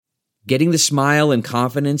Getting the smile and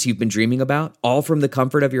confidence you've been dreaming about, all from the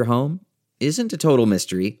comfort of your home, isn't a total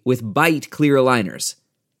mystery with Byte clear aligners.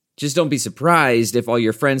 Just don't be surprised if all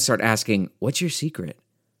your friends start asking, "What's your secret?"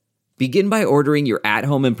 Begin by ordering your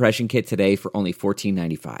at-home impression kit today for only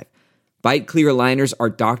 $14.95. Byte clear aligners are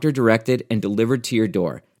doctor-directed and delivered to your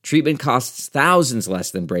door. Treatment costs thousands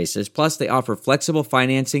less than braces, plus they offer flexible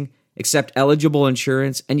financing, accept eligible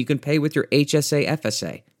insurance, and you can pay with your HSA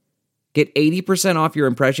FSA. Get 80% off your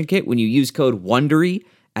impression kit when you use code WONDERY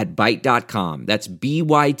at Byte.com. That's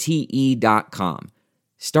BYTE.com.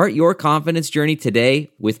 Start your confidence journey today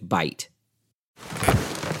with Byte.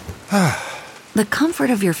 The comfort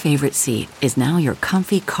of your favorite seat is now your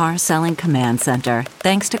comfy car-selling command center,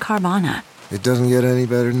 thanks to Carvana. It doesn't get any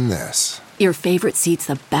better than this. Your favorite seat's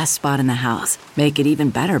the best spot in the house. Make it even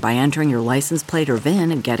better by entering your license plate or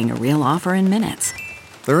VIN and getting a real offer in minutes.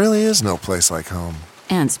 There really is no place like home.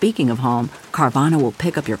 And speaking of home, Carvana will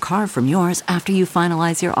pick up your car from yours after you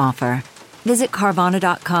finalize your offer. Visit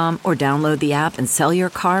Carvana.com or download the app and sell your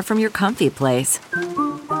car from your comfy place.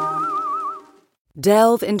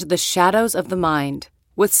 Delve into the shadows of the mind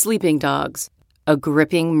with Sleeping Dogs, a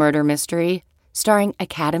gripping murder mystery starring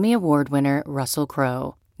Academy Award winner Russell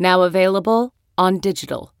Crowe. Now available on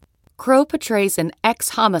digital. Crowe portrays an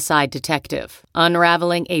ex-homicide detective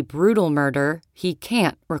unraveling a brutal murder he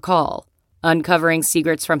can't recall. Uncovering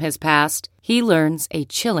secrets from his past, he learns a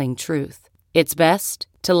chilling truth. It's best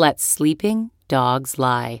to let sleeping dogs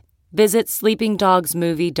lie. Visit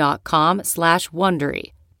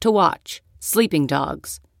sleepingdogsmovie.com/Wondery to watch Sleeping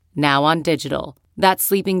Dogs, now on digital. That's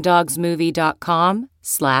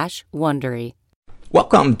sleepingdogsmovie.com/Wondery.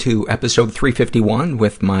 Welcome to episode 351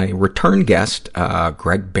 with my return guest,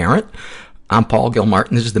 Greg Barrett. I'm Paul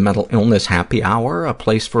Gilmartin. This is the Mental Illness Happy Hour, a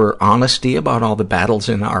place for honesty about all the battles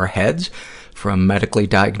in our heads, from medically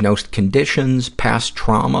diagnosed conditions, past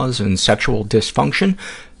traumas, and sexual dysfunction,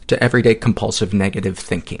 to everyday compulsive negative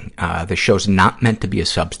thinking. The show's not meant to be a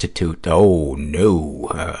substitute, for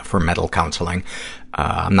mental counseling.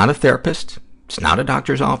 I'm not a therapist. It's not a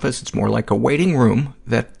doctor's office. It's more like a waiting room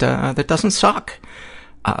that doesn't suck.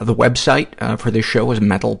 The website for this show is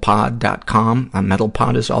mentalpod.com.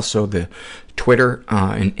 Mentalpod is also the Twitter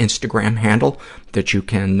and Instagram handle that you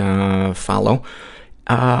can follow.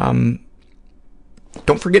 Don't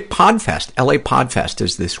forget Podfest. LA Podfest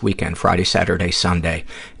is this weekend, Friday, Saturday, Sunday.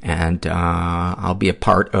 And I'll be a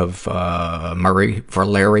part of Murray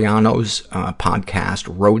Valeriano's podcast,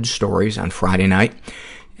 Road Stories, on Friday night.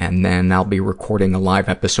 And then I'll be recording a live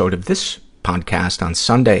episode of this podcast on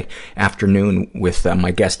Sunday afternoon with my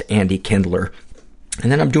guest, Andy Kindler.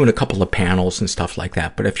 And then I'm doing a couple of panels and stuff like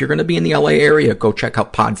that. But if you're going to be in the LA area, go check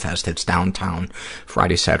out Podfest. It's downtown,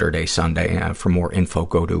 Friday, Saturday, Sunday. For more info,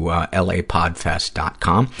 go to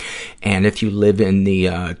lapodfest.com. And if you live in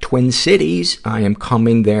the Twin Cities, I am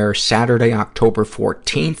coming there Saturday, October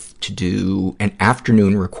 14th to do an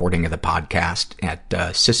afternoon recording of the podcast at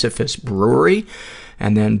Sisyphus Brewery,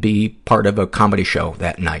 and then be part of a comedy show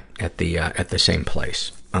that night at the same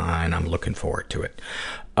place. And I'm looking forward to it.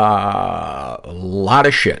 A lot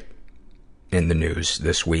of shit in the news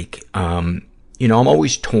this week. I'm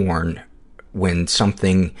always torn when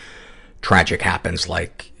something tragic happens,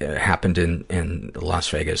 like happened in Las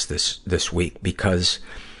Vegas this week, because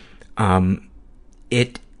one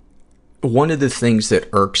of the things that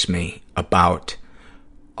irks me about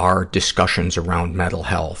our discussions around mental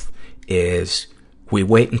health is we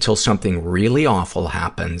wait until something really awful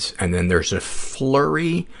happens, and then there's a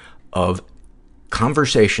flurry of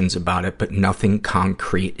conversations about it, but nothing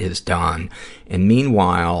concrete is done. And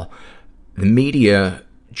meanwhile, the media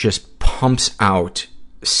just pumps out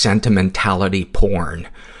sentimentality porn.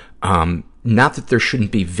 Not that there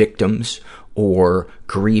shouldn't be victims or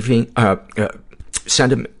grieving, not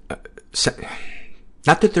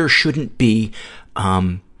that there shouldn't be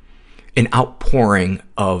an outpouring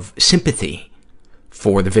of sympathy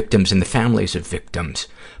for the victims and the families of victims,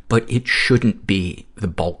 but it shouldn't be the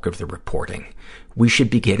bulk of the reporting. We should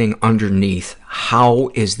be getting underneath, how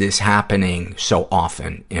is this happening so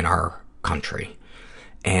often in our country?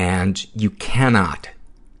 And you cannot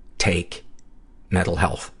take mental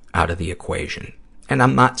health out of the equation. And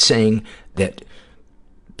I'm not saying that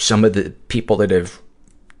some of the people that have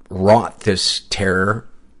wrought this terror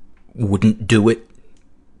wouldn't do it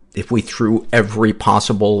if we threw every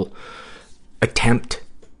possible attempt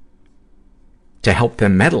to help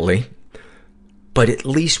them mentally, but at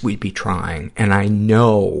least we'd be trying. And I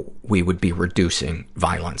know we would be reducing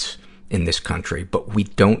violence in this country, but we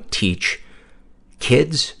don't teach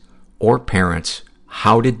kids or parents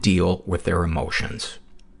how to deal with their emotions.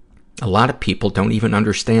 A lot of people don't even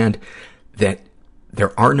understand that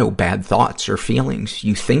there are no bad thoughts or feelings.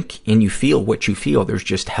 You think and you feel what you feel. There's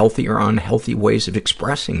just healthy or unhealthy ways of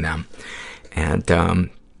expressing them. And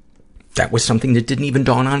that was something that didn't even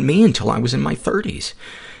dawn on me until I was in my 30s.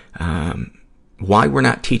 Why we're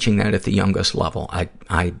not teaching that at the youngest level,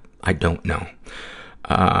 I don't know.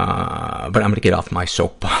 But I'm going to get off my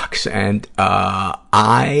soapbox. And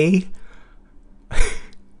I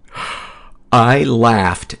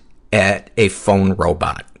laughed at a phone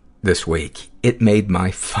robot this week. It made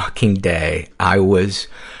my fucking day. I was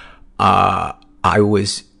on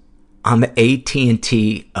the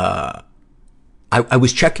AT&T, I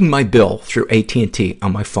was checking my bill through AT&T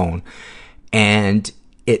on my phone, and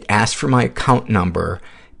it asked for my account number,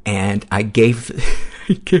 and I gave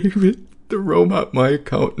it, the robot, my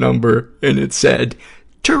account number, and it said,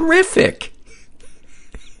 "Terrific."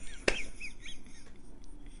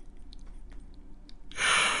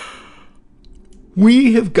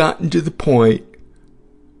 We have gotten to the point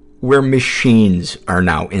where machines are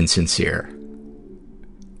now insincere.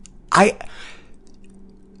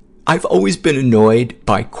 I've always been annoyed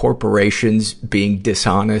by corporations being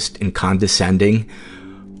dishonest and condescending,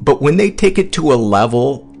 but when they take it to a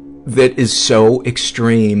level that is so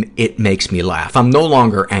extreme, it makes me laugh. I'm no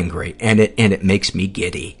longer angry, and it makes me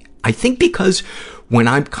giddy. I think because when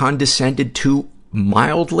I'm condescended to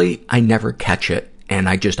mildly, I never catch it, and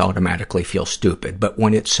I just automatically feel stupid. But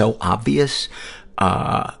when it's so obvious,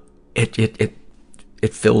 it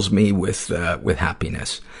fills me with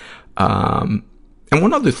happiness. And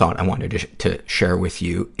one other thought I wanted to share with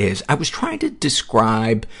you is I was trying to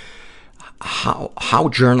describe how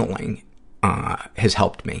journaling has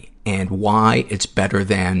helped me and why it's better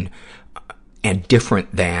than and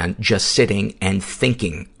different than just sitting and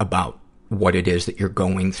thinking about what it is that you're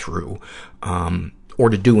going through, or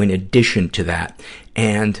to do in addition to that.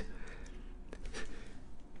 And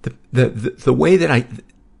the way that I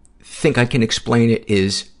think I can explain it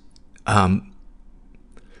is, I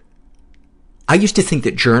used to think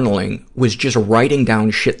that journaling was just writing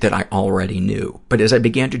down shit that I already knew. But as I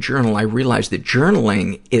began to journal, I realized that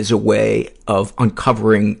journaling is a way of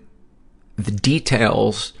uncovering the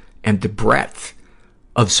details and the breadth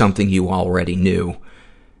of something you already knew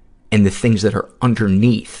and the things that are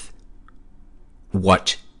underneath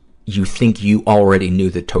what you think you already knew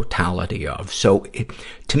the totality of. So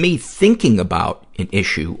to me, thinking about an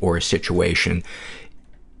issue or a situation,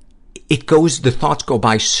 the thoughts go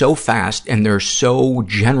by so fast and they're so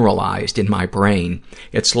generalized in my brain.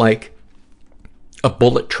 It's like a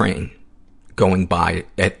bullet train going by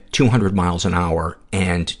at 200 miles an hour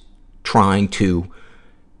and trying to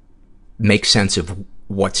make sense of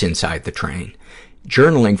what's inside the train.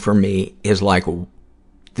 Journaling for me is like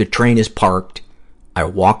the train is parked, I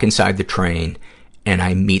walk inside the train, and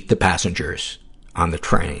I meet the passengers on the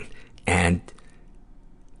train. And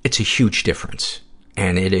it's a huge difference.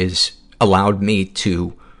 And it has allowed me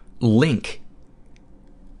to link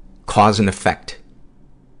cause and effect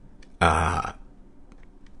on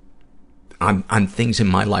things in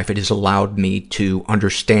my life. It has allowed me to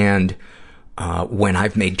understand when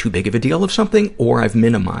I've made too big of a deal of something or I've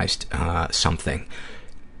minimized something.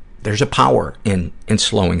 There's a power in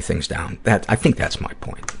slowing things down. I think that's my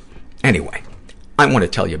point. Anyway, I want to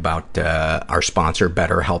tell you about our sponsor,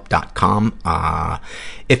 BetterHelp.com.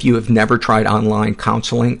 If you have never tried online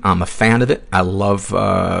counseling, I'm a fan of it. I love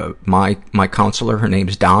my counselor. Her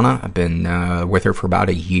name's Donna. I've been with her for about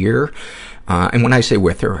a year. And when I say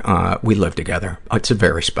with her, we live together. It's a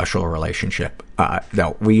very special relationship.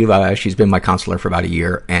 She's been my counselor for about a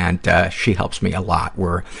year, and she helps me a lot.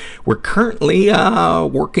 We're currently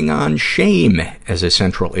working on shame as a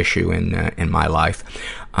central issue in my life.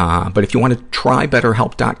 But if you want to try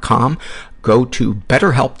BetterHelp.com, go to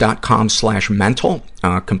BetterHelp.com/mental,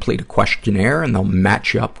 complete a questionnaire, and they'll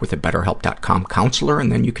match you up with a BetterHelp.com counselor,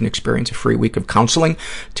 and then you can experience a free week of counseling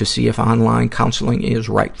to see if online counseling is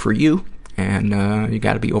right for you. And you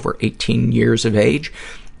got to be over 18 years of age,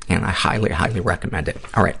 and I highly, highly recommend it.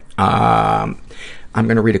 All right, I'm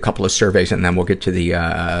going to read a couple of surveys, and then we'll get to the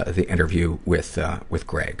interview with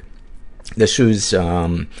Greg. This was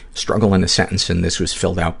struggle in a sentence, and this was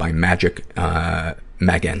filled out by Magic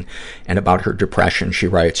Megan. And about her depression, she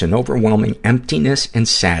writes, "An overwhelming emptiness and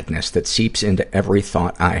sadness that seeps into every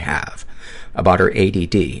thought I have." About her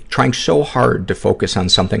ADD, trying so hard to focus on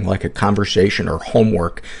something like a conversation or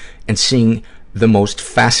homework and seeing the most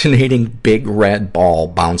fascinating big red ball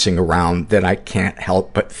bouncing around that I can't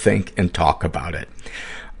help but think and talk about it.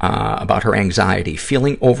 About her anxiety,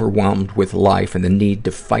 feeling overwhelmed with life and the need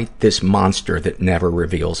to fight this monster that never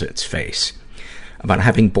reveals its face. about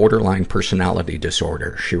having borderline personality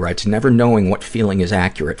disorder. She writes, never knowing what feeling is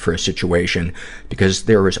accurate for a situation because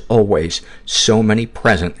there is always so many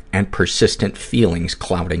present and persistent feelings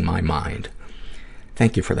clouding my mind.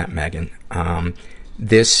 Thank you for that, Megan.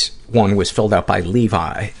 This one was filled out by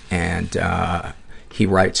Levi, and he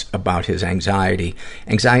writes about his anxiety.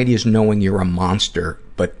 Anxiety is knowing you're a monster,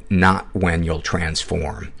 but not when you'll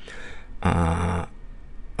transform.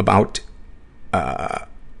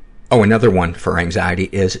 Another one for anxiety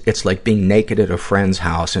is it's like being naked at a friend's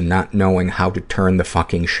house and not knowing how to turn the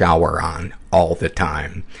fucking shower on all the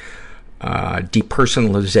time.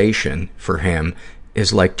 Depersonalization for him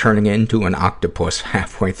is like turning into an octopus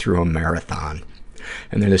halfway through a marathon.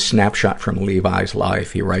 And then a snapshot from Levi's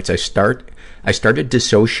life. He writes, I started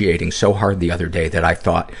dissociating so hard the other day that I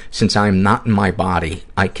thought, since I'm not in my body,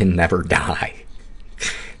 I can never die.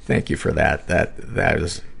 Thank you for that. That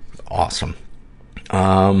is awesome.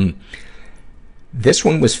 This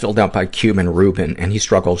one was filled out by Cuban Rubin, and he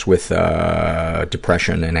struggles with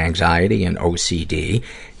depression and anxiety and OCD.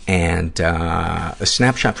 And a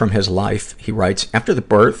snapshot from his life, he writes, after the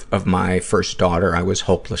birth of my first daughter, I was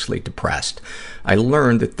hopelessly depressed. I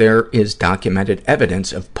learned that there is documented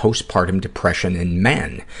evidence of postpartum depression in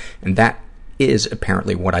men, and that is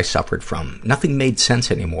apparently what I suffered from. Nothing made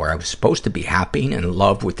sense anymore. I was supposed to be happy and in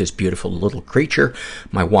love with this beautiful little creature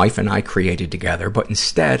my wife and I created together, but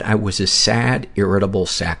instead I was a sad, irritable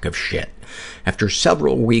sack of shit. After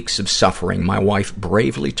several weeks of suffering, my wife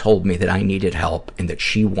bravely told me that I needed help and that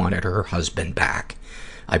she wanted her husband back.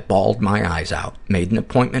 I bawled my eyes out, made an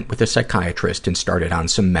appointment with a psychiatrist and started on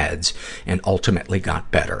some meds, and ultimately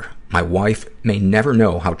got better. My wife may never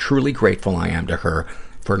know how truly grateful I am to her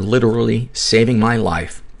for literally saving my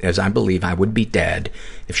life, as I believe I would be dead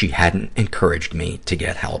if she hadn't encouraged me to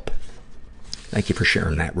get help. Thank you for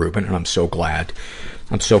sharing that, Ruben, and I'm so glad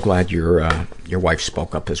your wife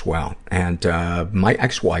spoke up as well. And my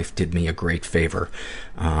ex-wife did me a great favor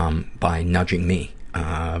by nudging me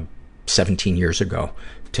 17 years ago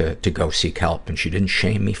to go seek help, and she didn't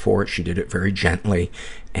shame me for it. She did it very gently,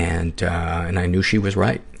 and I knew she was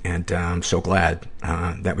right. And I'm so glad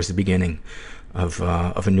that was the beginning of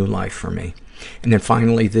a new life for me. And then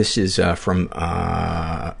finally, this is from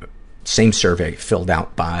same survey filled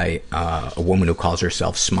out by a woman who calls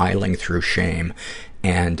herself Smiling Through Shame,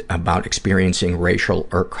 and about experiencing racial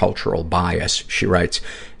or cultural bias. She writes,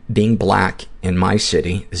 being black in my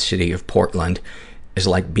city, the city of Portland, is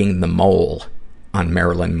like being the mole on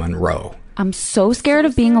Marilyn Monroe. I'm so scared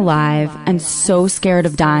of being alive and so scared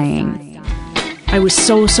of dying. I was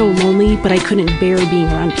so lonely, but I couldn't bear being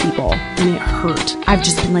around people, and it hurt. I've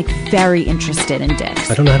just been, very interested in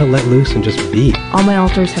dicks. I don't know how to let loose and just be. All my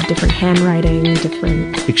alters have different handwriting,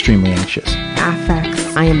 different... Extremely anxious.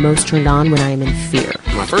 Affects. I am most turned on when I am in fear.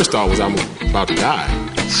 My first thought was I'm about to die.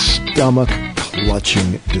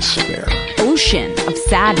 Stomach-clutching despair. Ocean of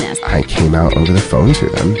sadness. I came out over the phone to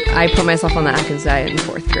them. I put myself on the Atkins diet in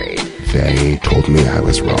 4th grade. They told me I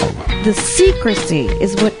was wrong. The secrecy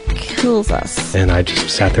is what kills us. And I just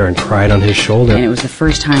sat there and cried on his shoulder. And it was the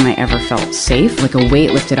first time I ever felt safe, like a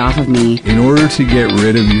weight lifted off of me. In order to get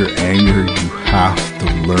rid of your anger, you have to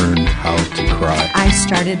learn how to cry. I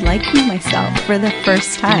started liking myself for the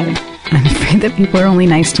first time. I'm afraid that people are only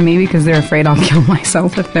nice to me because they're afraid I'll kill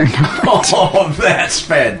myself if they're not. Oh, that's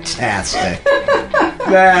fantastic.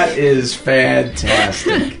 That is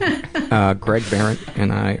fantastic. Greg Barrett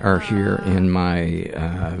and I are here in my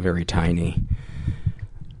very tiny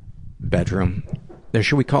bedroom.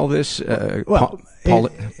 Should we call this...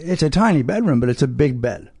 it's a tiny bedroom, but it's a big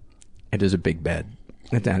bed. It is a big bed.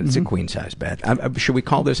 It's a queen-size bed. Should we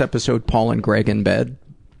call this episode Paul and Greg in Bed?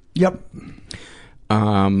 Yep.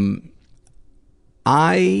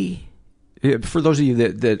 For those of you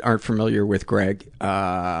that aren't familiar with Greg,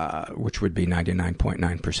 which would be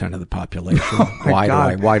 99.9% of the population,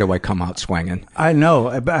 why do I come out swinging? I know.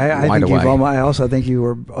 I also think you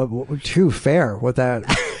were too fair with that.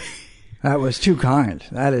 That was too kind.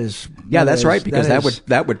 That's right, because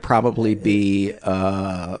that would probably be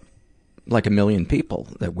like 1 million people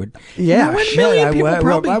that would. Yeah, sure. I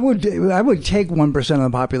would take 1% of the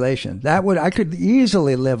population. I could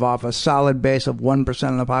easily live off a solid base of 1%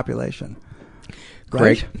 of the population.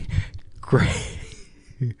 Right?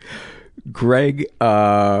 Greg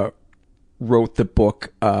wrote the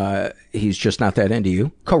book. He's Just Not That Into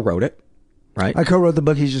You. Co-wrote it. Right. I co-wrote the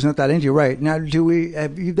book. He's Just Not That Into You. Right. Now,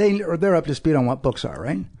 they're up to speed on what books are,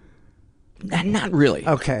 right? Not really.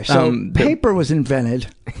 Okay. So paper was invented.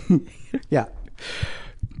 Yeah.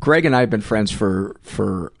 Greg and I have been friends for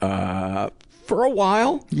for a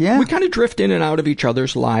while. Yeah. We kind of drift in and out of each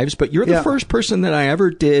other's lives, but you're the first person that I ever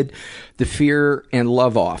did the Fear and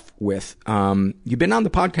Love Off with. You've been on the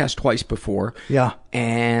podcast twice before. Yeah.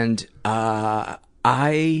 And I've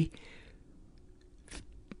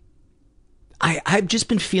just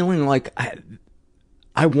been feeling like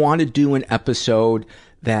I want to do an episode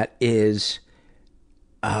that is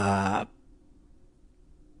has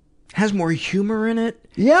more humor in it.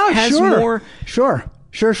 Yeah, has sure. more. Sure.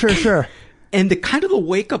 And the kind of the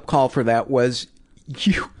wake up call for that was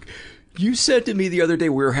you said to me the other day,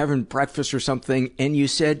 we were having breakfast or something, and you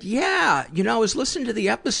said, yeah, I was listening to the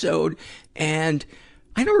episode, and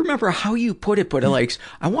I don't remember how you put it, but like,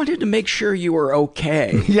 I wanted to make sure you were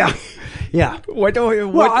okay. Yeah. Well,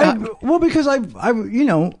 because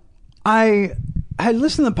I had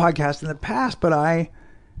listened to the podcast in the past, but I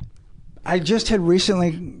just had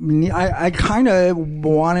recently, I kind of I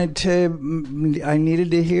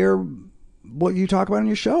needed to hear what you talk about on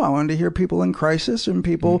your show. I wanted to hear people in crisis and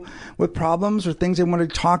people with problems or things they wanted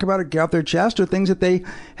to talk about or get off their chest or things that they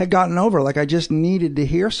had gotten over. Like, I just needed to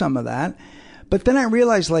hear some of that. But then I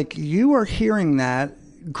realized, like, you are hearing that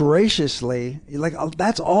graciously, like,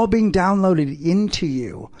 that's all being downloaded into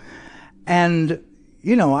you. And,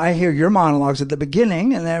 I hear your monologues at the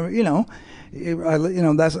beginning, and then,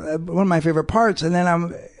 that's one of my favorite parts. And then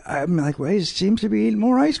I'm like, well, he seems to be eating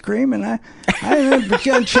more ice cream, and I'm going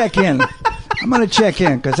to check in. I'm going to check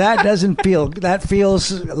in because that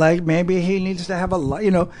feels like maybe he needs to have a lot,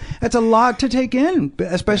 that's a lot to take in,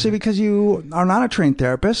 especially because you are not a trained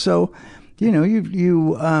therapist. So,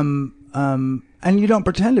 and you don't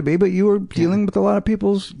pretend to be, but you are dealing with a lot of you have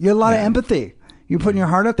a lot of empathy. You're putting your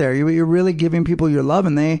heart out there. You're really giving people your love,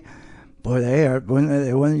 and they are,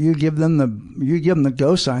 when you give them the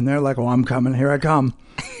go sign, they're like, oh, I'm coming. Here I come.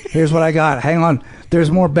 Here's what I got. Hang on.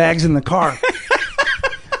 There's more bags in the car.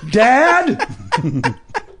 Dad!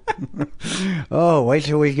 Oh, wait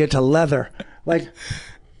till we get to leather. Like,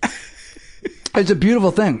 it's a beautiful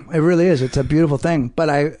thing. It really is. It's a beautiful thing. But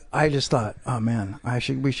I just thought, oh man,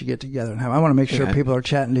 we should get together and I want to make sure people are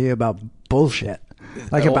chatting to you about bullshit.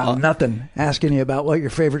 Like about nothing, asking you about what your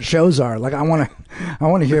favorite shows are. Like, I want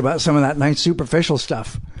to hear about some of that nice superficial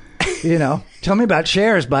stuff. Tell me about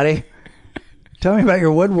Cher's, buddy. Tell me about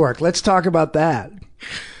your woodwork. Let's talk about that.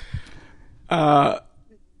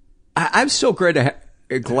 I'm so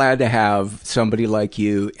glad to have somebody like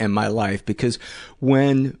you in my life, because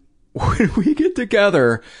when we get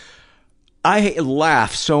together, I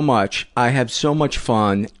laugh so much. I have so much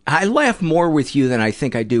fun. I laugh more with you than I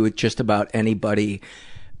think I do with just about anybody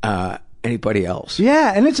else.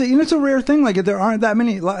 Yeah, and it's a rare thing. Like, there aren't that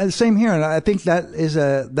many. Same here, and I think that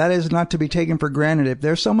is not to be taken for granted. If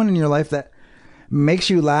there's someone in your life that makes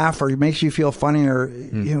you laugh or makes you feel funny or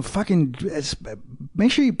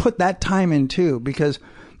make sure you put that time in too, because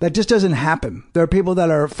that just doesn't happen. There are people that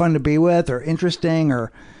are fun to be with or interesting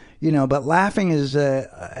or but laughing is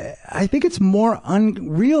I think it's more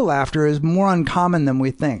real laughter is more uncommon than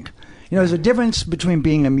we think. There's a difference between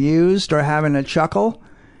being amused or having a chuckle,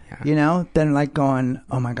 than like going,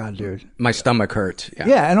 oh my God, dude, my stomach hurts.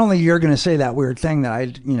 Yeah, and only you're going to say that weird thing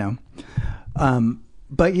that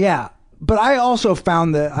but yeah. But I also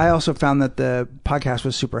found that the podcast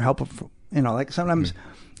was super helpful. Like sometimes,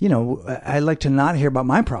 I like to not hear about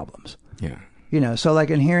my problems. Yeah. So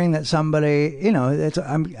like in hearing that somebody,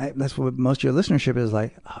 that's what most of your listenership is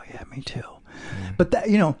like. Oh yeah, me too. Yeah. But that,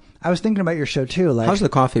 I was thinking about your show too. Like, how's the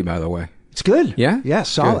coffee, by the way? It's good. Yeah. Yeah,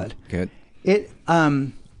 solid. Good.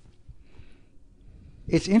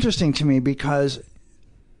 It's interesting to me because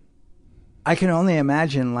I can only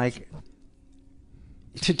imagine, like,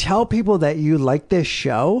 to tell people that you like this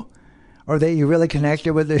show or that you really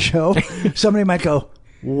connected with this show, somebody might go,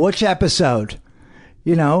 which episode?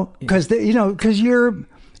 Because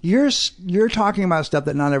you're talking about stuff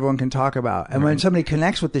that not everyone can talk about. And when somebody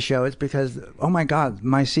connects with the show, it's because, oh my God,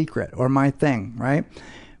 my secret or my thing, right?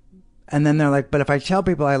 And then they're like, but if I tell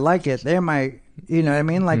people I like it, they're my, you know what I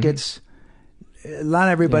mean? Like, it's not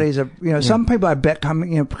everybody's some people I bet come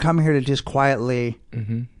here to just quietly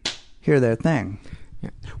hear their thing. Yeah.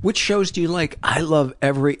 Which shows do you like? I love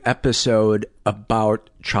every episode about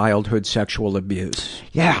childhood sexual abuse.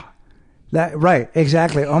 Yeah. Right,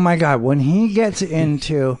 exactly. Oh my God, when he gets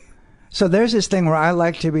into, so there's this thing where I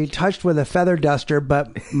like to be touched with a feather duster,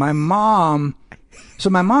 but my mom used to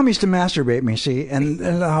masturbate me, see, and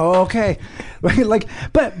okay, like,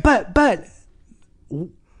 but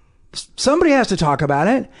somebody has to talk about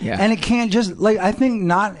it, and it can't just, like, I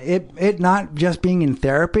think it not just being in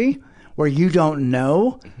therapy where you don't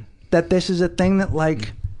know that this is a thing that,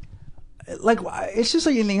 like, like, it's just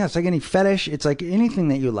like anything else, like any fetish. It's like anything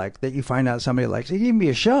that you like, that you find out somebody likes. It can even be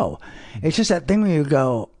a show. It's just that thing where you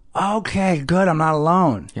go, okay, good, I'm not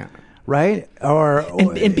alone. Yeah. Right? Or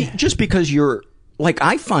just because you're, like,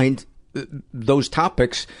 I find those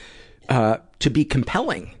topics to be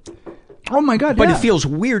compelling. Oh my God, But yeah. it feels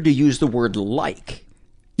weird to use the word like.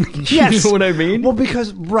 Yes. You know what I mean? Well,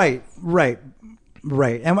 because, right.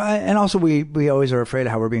 And also we always are afraid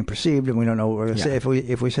of how we're being perceived, and we don't know what we're going to say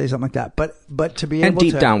if we say something like that. But to be able to...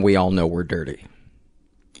 And deep down, we all know we're dirty.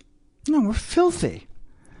 No, we're filthy.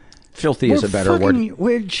 Filthy is a better word.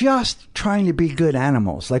 We're just trying to be good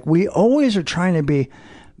animals. Like, we always are trying to be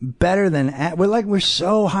better than... We're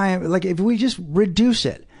so high... Like, if we just reduce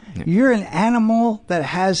it, you're an animal that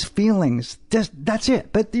has feelings. That's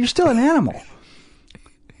it. But you're still an animal.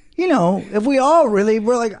 You know, if we all really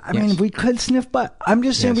were like... I mean, if we could sniff butt. I'm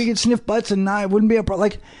just saying we could sniff butts and it wouldn't be a problem.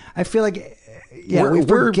 Like, I feel like... Yeah,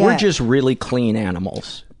 we're just really clean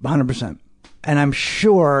animals. 100%. And I'm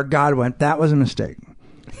sure God went, that was a mistake.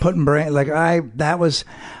 Putting brain, like I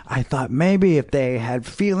thought maybe if they had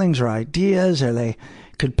feelings or ideas or they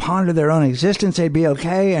could ponder their own existence, they'd be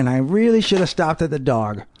okay. And I really should have stopped at the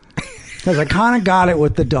dog, because I kind of got it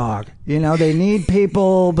with the dog. You know, they need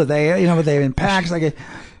people, but they're in packs.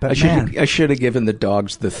 But I should have given the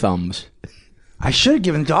dogs the thumbs. I should have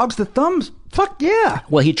given dogs the thumbs. Fuck yeah.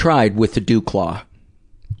 Well, he tried with the dew claw.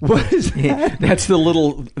 What is that? That's the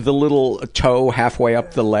little toe halfway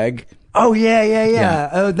up the leg. Oh, yeah.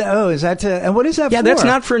 Oh, is that to... And what is that for? Yeah, that's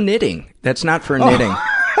not for knitting. That's not for knitting.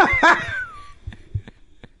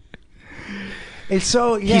 It's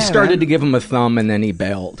so... Yeah, he started to give him a thumb, and then he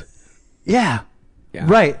bailed. Yeah.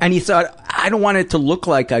 Right. And he thought, I don't want it to look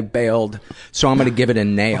like I bailed, so I'm going to give it a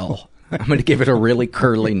nail. I'm going to give it a really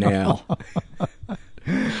curly nail.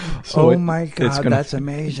 So my God, that's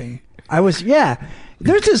amazing.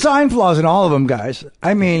 There's design flaws in all of them, guys.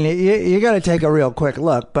 I mean, you got to take a real quick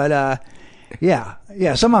look. But, yeah,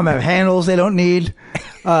 some of them have handles they don't need.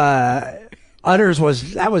 Udders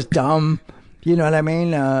was dumb. You know what I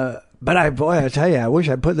mean? But I tell you, I wish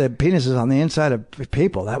I'd put the penises on the inside of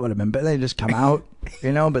people. That would have been better. They just come out,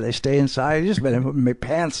 but they stay inside. It just make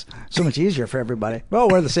pants so much easier for everybody. Well,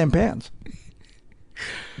 wear the same pants.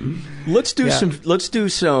 Let's do some.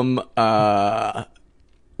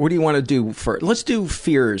 What do you want to do first? Let's do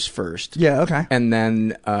fears first. Yeah, okay. And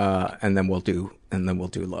then we'll do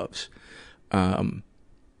loves. And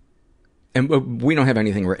we don't have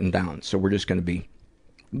anything written down, so we're just going to be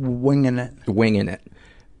winging it.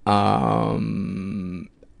 I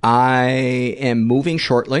am moving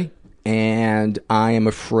shortly, and I am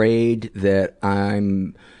afraid that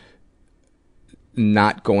I'm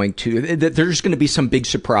not going to. That there's going to be some big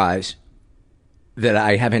surprise that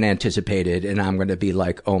I haven't anticipated, and I'm going to be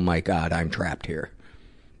like, "Oh my God, I'm trapped here."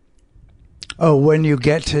 Oh, when you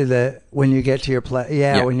get to your place, when you get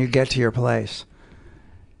to your place.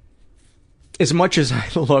 As much as I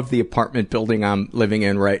love the apartment building I'm living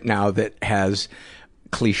in right now that has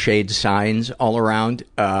cliched signs all around,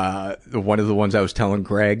 one of the ones I was telling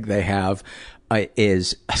Greg they have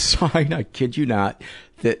is a sign, I kid you not,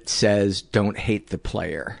 that says, "Don't hate the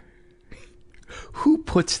player." Who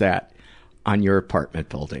puts that on your apartment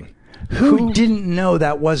building? Who didn't know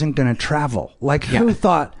that wasn't going to travel? Like, who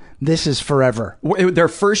thought this is forever? Their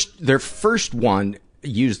first one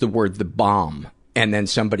used the word "the bomb," and then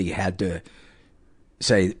somebody had to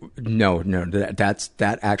say, no,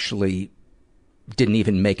 that actually didn't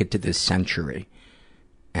even make it to this century.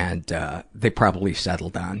 And they probably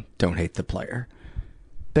settled on "Don't hate the player."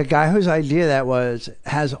 The guy whose idea that was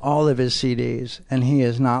has all of his CDs, and he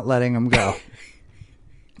is not letting them go.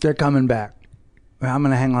 They're coming back. I'm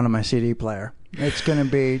going to hang on to my CD player. It's going to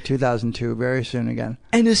be 2002 very soon again.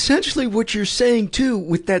 And essentially what you're saying, too,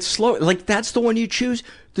 with that slow... Like, that's the one you choose.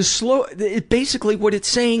 The slow... Basically, what it's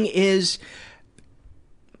saying is...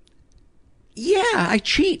 Yeah, I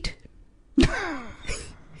cheat.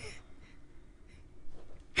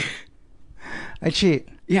 I cheat.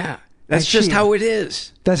 Yeah. That's just how it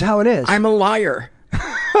is. That's how it is. I'm a liar.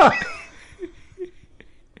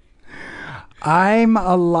 I'm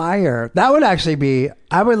a liar. That would actually be...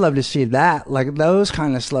 I would love to see that. Like, those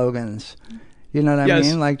kind of slogans. You know what I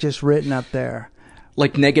mean? Like, just written up there.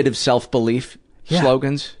 Like negative self-belief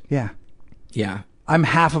slogans? Yeah. Yeah. I'm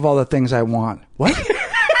half of all the things I want. What?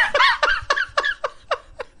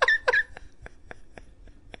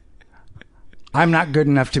 I'm not good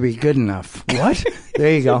enough to be good enough. What?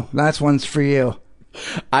 There you go. That's one's for you.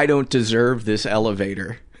 I don't deserve this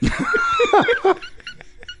elevator.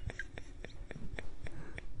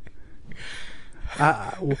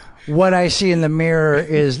 What I see in the mirror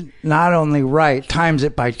is not only right, times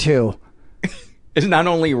it by 2. Is not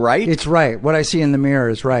only right? It's right. What I see in the mirror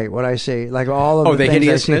is right. What I see, like all of the things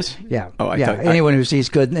hideousness? I see, yeah. Oh, yeah. Anyone who sees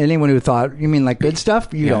good, anyone who thought, you mean like good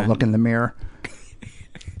stuff? You don't look in the mirror.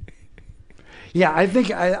 Yeah, I think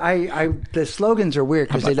the slogans are weird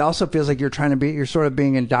because it also feels like you're sort of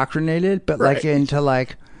being indoctrinated, but like into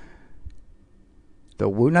like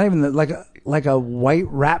not even like a white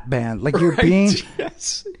rap band. Like you're being,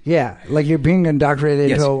 like you're being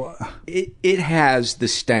indoctrinated into. It has the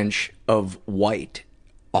stench of white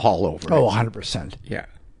all over it. Oh, 100%. Yeah.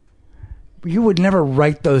 You would never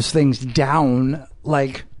write those things down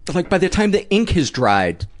like by the time the ink has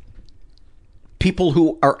dried, people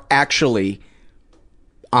who are actually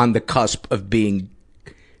on the cusp of breaking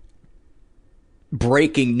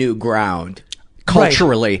new ground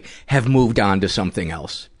culturally have moved on to something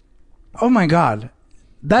else. Oh my God.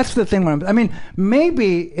 That's the thing.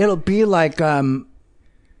 Maybe it'll be like, in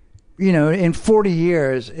 40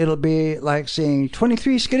 years, it'll be like seeing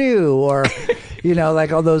 23 Skidoo or,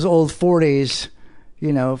 like all those old 40s,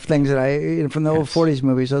 things that from the old 40s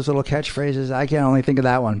movies, those little catchphrases. I can only think of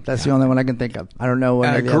that one. That's the only one I can think of. I don't know.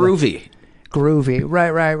 Groovy. Groovy. Right.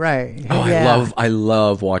 Oh, yeah. I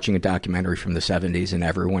love watching a documentary from the 70s and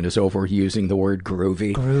everyone is overusing the word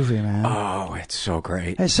groovy. Groovy, man. Oh, it's so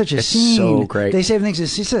great. It's such a scene. So great. They say things,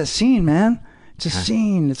 it's a scene, man. It's a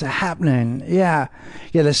scene. It's a happening. Yeah.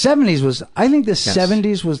 Yeah, the 70s was, I think the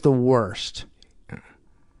 70s was the worst.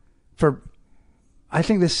 I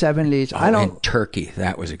think the 70s, and Turkey,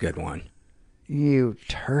 that was a good one.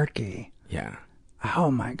 Turkey. Yeah.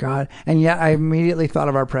 Oh my God. And yet I immediately thought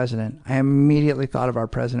of our president.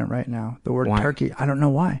 right now. The word turkey. I don't know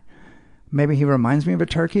why. Maybe he reminds me of a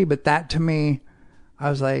turkey, but that to me,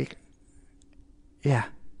 I was like, yeah,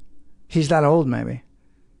 he's that old maybe.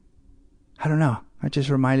 I don't know. It just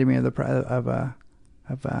reminded me of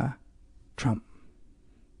Trump.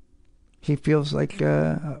 He feels like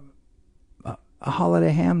a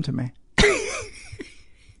holiday ham to me.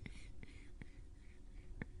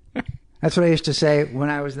 That's what I used to say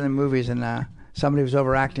when I was in the movies and somebody was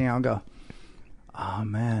overacting. I'll go, oh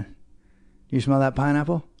man, you smell that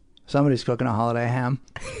pineapple? Somebody's cooking a holiday ham.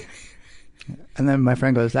 And then my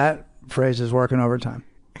friend goes, that phrase is working overtime.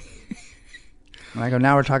 And I go,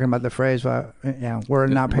 now we're talking about the phrase. We're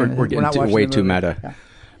not paying. We're getting way too meta.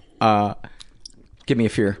 Yeah. Give me a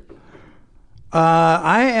fear.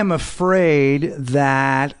 I am afraid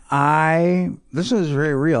that this is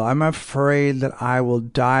very real. I'm afraid that I will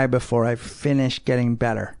die before I finish getting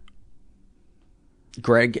better.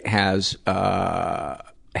 Greg has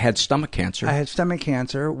had stomach cancer. I had stomach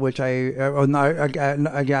cancer, which a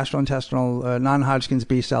gastrointestinal non-Hodgkin's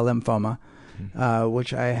B-cell lymphoma,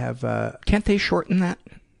 which I have. Can't they shorten that?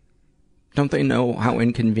 Don't they know how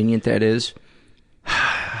inconvenient that is?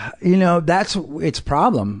 That's its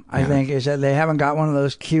problem, I think, is that they haven't got one of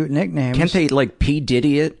those cute nicknames. Can't they, like, P.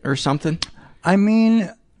 Diddy it or something?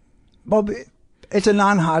 Well, it's a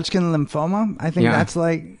non-Hodgkin lymphoma. I think that's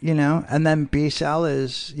like, and then B-cell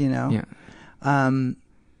is, it's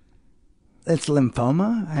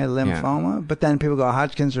lymphoma. I had lymphoma, but then people go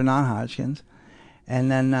Hodgkin's or non-Hodgkin's.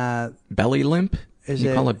 And then... belly limp?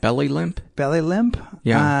 You call it belly limp? Belly limp?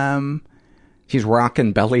 Yeah. He's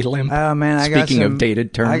rocking belly limp. Oh man, Speaking of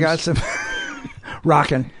dated terms, I got some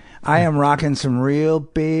rocking. I am rocking some real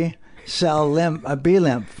B-cell limp, B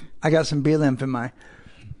lymph. I got some B lymph in my,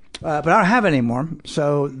 but I don't have it anymore.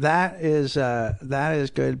 So that is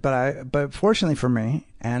good. But fortunately for me,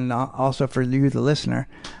 and also for you, the listener,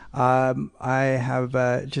 I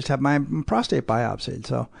have just had my prostate biopsied.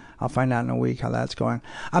 So I'll find out in a week how that's going.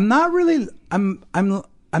 I'm not really. I'm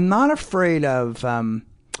not afraid of.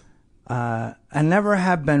 I never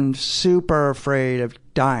have been super afraid of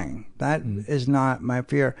dying. That is not my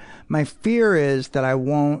fear. My fear is that I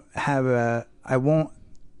won't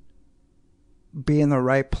be in the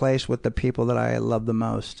right place with the people that I love the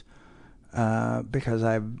most. Because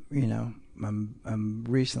I'm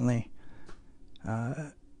recently,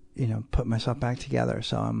 put myself back together.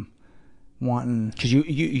 So I'm wanting. Cause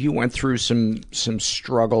you went through some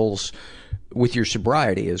struggles with your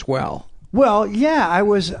sobriety as well. Well, yeah, I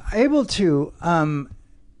was able to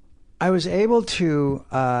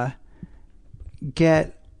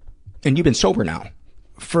get. And you've been sober now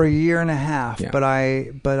for a year and a half. Yeah. But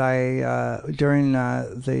I during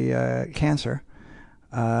the cancer,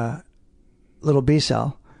 little B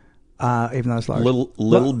cell, even though it's large,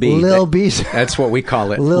 little B, little B cell. That's what we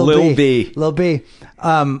call it, little B.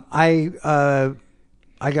 I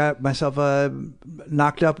got myself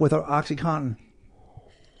knocked up with OxyContin.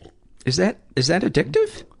 Is that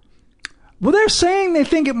addictive? Well, they're saying they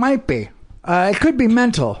think it might be. It could be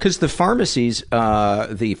mental. Because the pharmacies,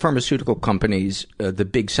 the pharmaceutical companies, the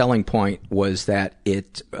big selling point was that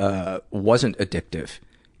it wasn't addictive.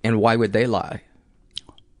 And why would they lie?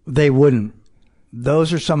 They wouldn't.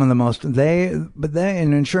 Those are some of the most,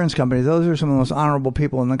 in insurance companies, those are some of the most honorable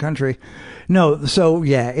people in the country. No, so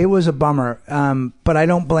yeah, it was a bummer. But I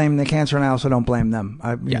don't blame the cancer, and I also don't blame them.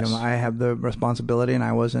 I have the responsibility, and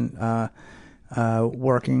I wasn't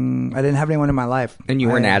working. I didn't have anyone in my life. And you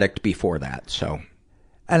were an addict before that, so.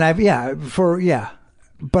 And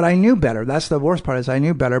but I knew better. That's the worst part, is I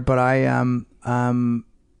knew better, but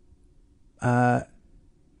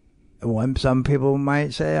some people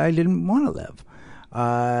might say I didn't want to live.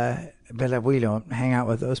 But we don't hang out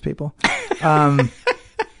with those people.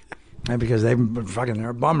 Because they're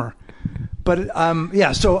a bummer. But,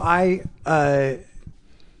 so I,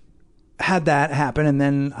 had that happen, and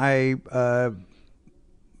then I,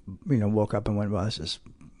 woke up and went, well, this is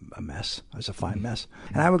a mess. It's a fine mess.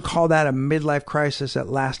 And I would call that a midlife crisis that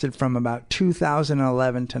lasted from about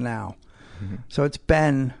 2011 to now. Mm-hmm. So it's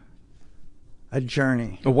been a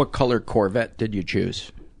journey. What color Corvette did you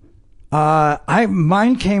choose?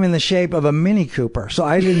 Mine came in the shape of a Mini Cooper, so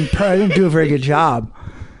I didn't do a very good job.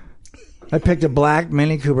 I picked a black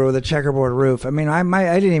Mini Cooper with a checkerboard roof. I mean, I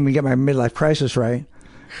didn't even get my midlife crisis right.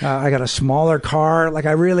 I got a smaller car. Like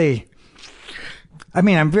I'm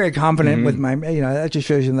very confident with my, that just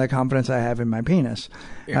shows you the confidence I have in my penis.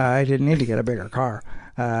 Yeah. I didn't need to get a bigger car.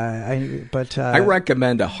 I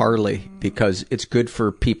recommend a Harley because it's good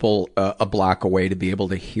for people a block away to be able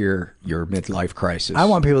to hear your midlife crisis. I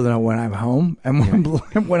want people to know when I'm home and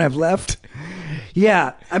when I've left.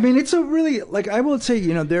 Yeah. I mean, it's a really, I will say,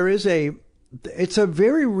 it's a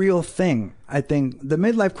very real thing. I think the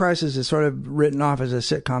midlife crisis is sort of written off as a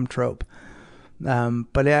sitcom trope.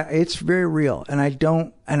 But it's very real. And I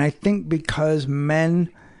think because men,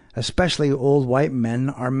 especially old white men,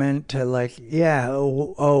 are meant to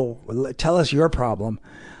tell us your problem,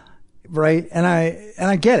 right? And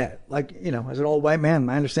I get it, as an old white man,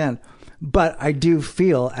 I understand. But I do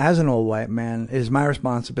feel, as an old white man, it is my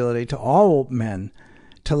responsibility to all men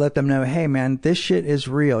to let them know, hey man, this shit is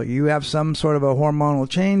real. You have some sort of a hormonal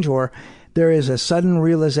change, or there is a sudden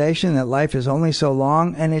realization that life is only so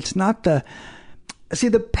long, and it's not the... See,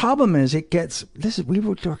 the problem is we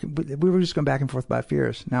were just going back and forth about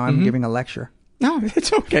fears. Now I'm giving a lecture. No,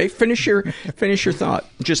 it's okay. Finish your thought.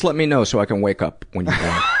 Just let me know so I can wake up when you're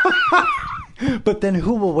done. But then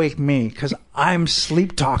who will wake me? Because I'm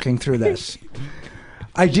sleep talking through this.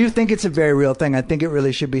 I do think it's a very real thing. I think it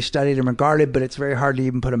really should be studied and regarded, but it's very hard to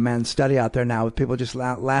even put a men's study out there now with people just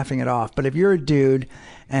laughing it off. But if you're a dude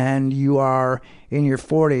and you are in your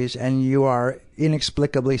 40s and you are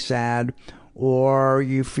inexplicably sad, or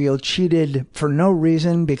you feel cheated for no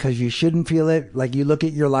reason because you shouldn't feel it, like you look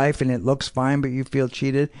at your life and it looks fine, but you feel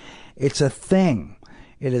cheated, it's a thing.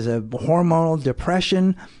 It is a hormonal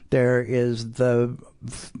depression. There is the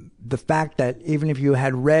fact that even if you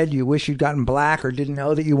had red, you wish you'd gotten black, or didn't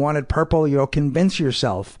know that you wanted purple. You'll convince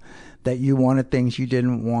yourself that you wanted things you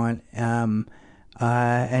didn't want. And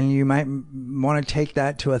you might want to take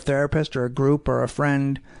that to a therapist or a group or a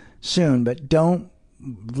friend soon, but don't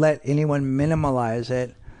let anyone minimalize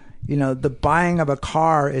it. The buying of a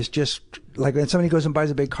car is just like when somebody goes and buys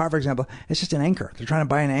a big car, for example, it's just an anchor. They're trying to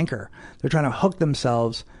buy an anchor. They're trying to hook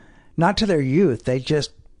themselves, not to their youth. They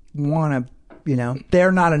just want to,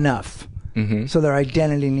 they're not enough. Mm-hmm. So their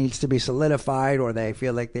identity needs to be solidified, or they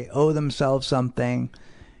feel like they owe themselves something,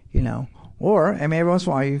 or, every once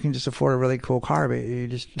in a while you can just afford a really cool car, but you're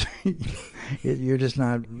just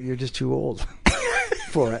too old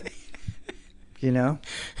for it.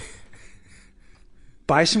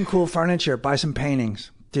 Buy some cool furniture, buy some paintings,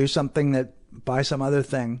 buy some other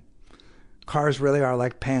thing. Cars really are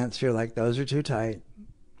like pants. You're like, those are too tight.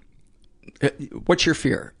 What's your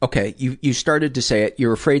fear? Okay, you started to say it.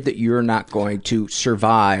 You're afraid that you're not going to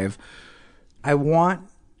survive. I want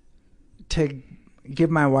to give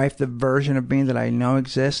my wife the version of me that I know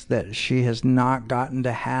exists that she has not gotten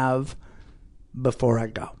to have before I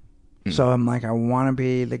go. So I'm like, I want to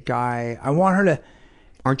be the guy. I want her to...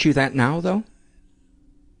 Aren't you that now, though?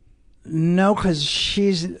 No, because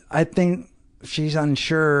I think she's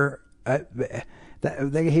unsure.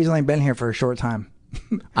 He's only been here for a short time.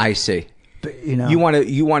 I see. But, you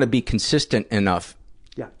want to be consistent enough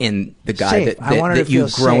in the guy that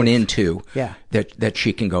you've grown into. Yeah. That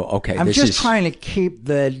she can go, okay, I'm just trying to keep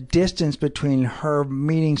the distance between her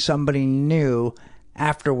meeting somebody new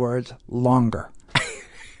afterwards longer.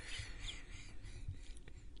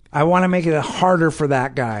 I want to make it harder for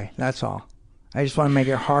that guy. That's all. I just want to make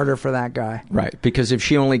it harder for that guy. Right. Because if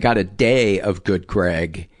she only got a day of good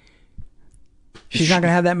Greg, She's not going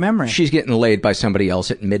to have that memory. She's getting laid by somebody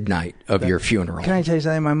else at midnight of your funeral. Can I tell you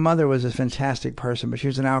something? My mother was a fantastic person, but she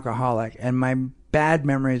was an alcoholic, and my bad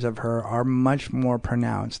memories of her are much more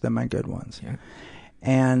pronounced than my good ones. Yeah.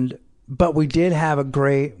 But we did have a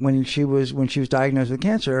great, when she was diagnosed with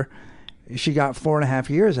cancer, she got 4.5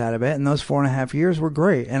 years out of it, and those 4.5 years were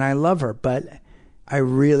great, and I love her, but I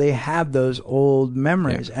really have those old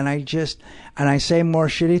memories, and I say more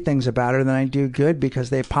shitty things about her than I do good because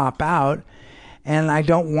they pop out, and I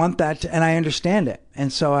don't want that and I understand it.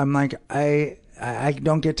 And so I'm like, I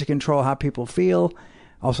don't get to control how people feel.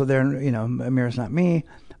 Also, Amir's not me,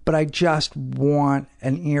 but I just want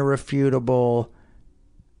an irrefutable,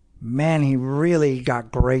 man, he really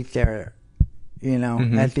got great there,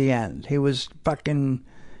 at the end. He was fucking,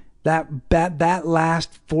 that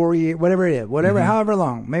last 4 years, whatever it is, however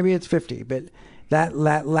long, maybe it's 50, but that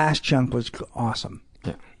last chunk was awesome.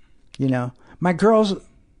 Yeah. My girls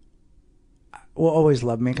will always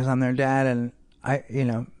love me because I'm their dad, and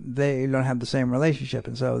they don't have the same relationship,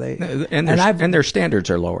 and so and their standards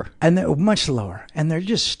are lower, and they're much lower, and they're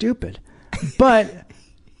just stupid. But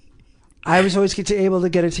I was always able to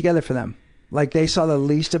get it together for them. Like, they saw the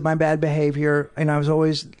least of my bad behavior, and I was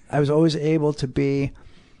always able to be,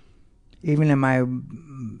 even in my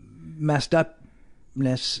messed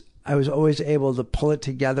upness, I was always able to pull it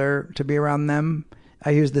together to be around them. I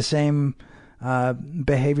used the same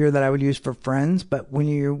behavior that I would use for friends, but when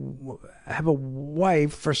you have a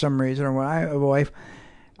wife for some reason, or when I have a wife,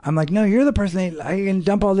 I'm like, no, you're the person that I can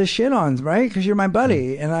dump all this shit on, right? Because you're my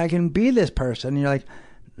buddy, and I can be this person. And you're like,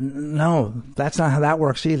 no, that's not how that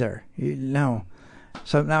works either. No.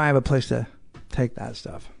 So now I have a place to take that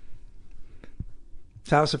stuff.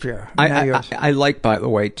 House of Fear. I like, by the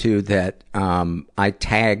way, too, that I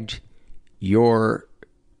tagged your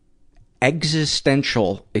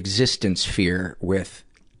existence fear with,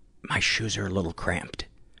 my shoes are a little cramped.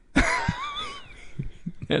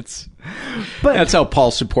 That's how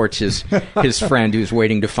Paul supports his friend who's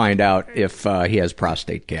waiting to find out if he has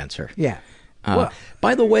prostate cancer. Yeah.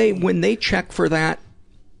 By the way, when they check for that,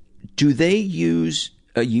 do they use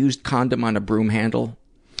a used condom on a broom handle?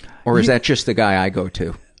 Or is that just the guy I go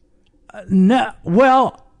to? No.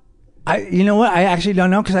 Well, you know what? I actually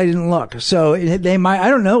don't know because I didn't look. So they might.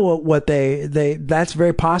 I don't know what they. That's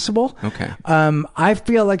very possible. Okay. I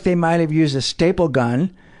feel like they might have used a staple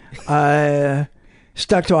gun,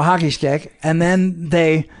 stuck to a hockey stick, and then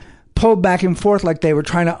they pulled back and forth like they were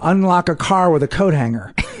trying to unlock a car with a coat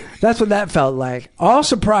hanger. That's what that felt like. All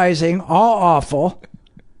surprising, all awful.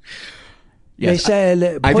 They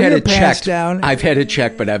said, I've pull had your it pants checked. down. I've had it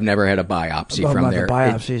checked, but I've never had a biopsy from there. The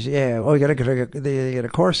biopsies, yeah. Oh, you got to get a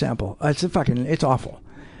core sample. It's awful.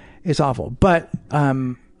 It's awful. But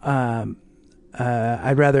I'd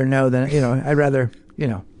rather know than I'd rather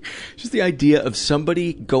Just the idea of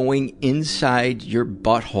somebody going inside your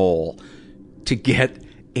butthole to get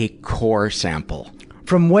a core sample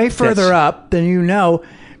from way further up than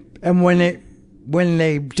and when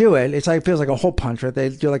they do it, it's like, it feels like a hole punch, right? They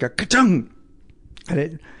do like a ka-chung,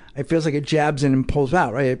 and it feels like it jabs in and pulls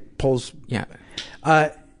out, right? It pulls. Yeah.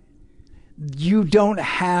 You don't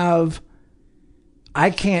have.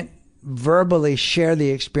 I can't verbally share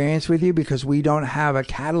the experience with you because we don't have a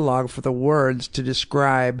catalog for the words to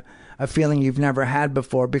describe a feeling you've never had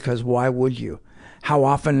before. Because why would you? How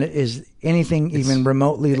often is anything even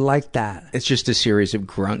remotely like that? It's just a series of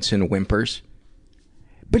grunts and whimpers.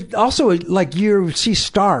 But also, like, you see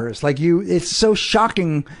stars. Like, it's so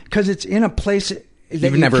shocking because it's in a place that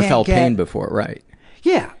you've never felt pain before, right?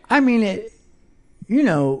 Yeah. I mean,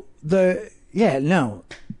 no.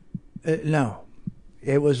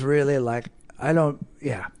 It was really like,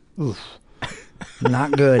 Oof.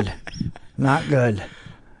 Not good. Not good.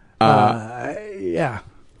 Yeah.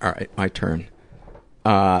 All right, my turn.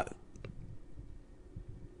 I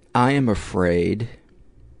am afraid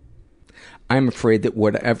that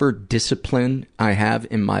whatever discipline I have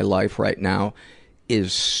in my life right now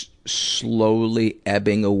is slowly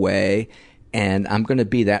ebbing away, and I'm going to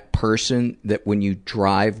be that person that when you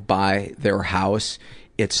drive by their house,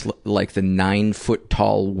 it's like the 9-foot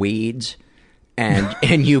tall weeds,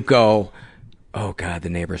 and you go, oh God, the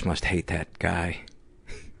neighbors must hate that guy.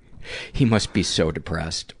 He must be so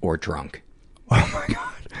depressed or drunk. Oh my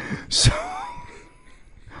God. So,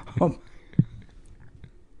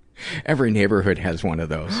 every neighborhood has one of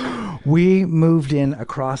those. We moved in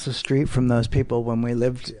across the street from those people when we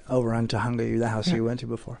lived over on Tahunga, the house you went to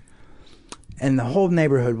before. And the whole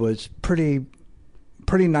neighborhood was pretty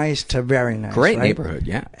nice to very nice. Great right? neighborhood,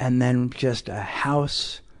 yeah. And then just a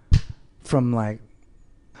house from like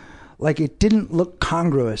it didn't look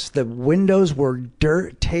congruous. The windows were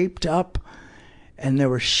dirt taped up. and there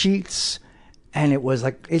were sheets, and it was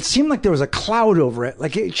like, it seemed like there was a cloud over it.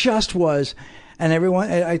 Like it just was. And everyone,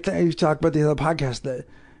 I talked about the other podcast,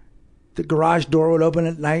 the garage door would open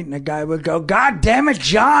at night and a guy would go, "God damn it,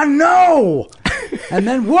 John, no!" And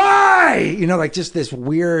then, "Why?" You know, like just this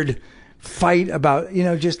weird fight about, you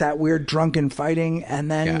know, just that weird drunken fighting.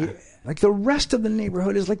 And then like the rest of the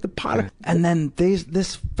neighborhood is like the pot of, and then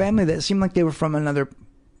this family that seemed like they were from another,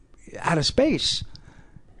 out of space.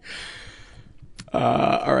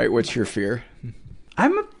 All right, what's your fear?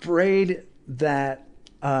 I'm afraid that,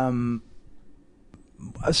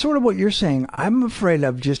 sort of what you're saying, I'm afraid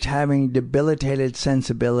of just having debilitated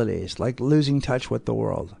sensibilities, like losing touch with the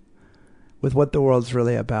world, with what the world's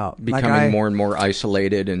really about. Becoming more and more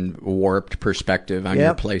isolated and warped perspective on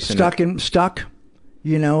your place in it.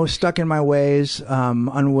 Stuck in my ways,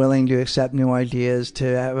 unwilling to accept new ideas, to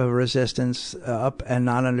have a resistance up and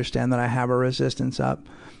not understand that I have a resistance up.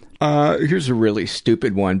 Here's a really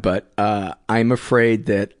stupid one, but I'm afraid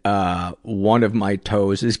that one of my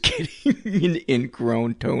toes is getting an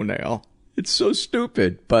ingrown toenail. It's so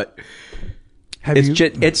stupid, but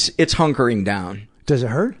it's hunkering down. Does it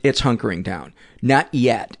hurt? It's hunkering down. Not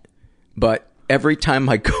yet, but every time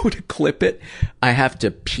I go to clip it, I have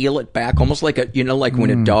to peel it back, almost like when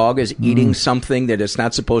a dog is eating something that it's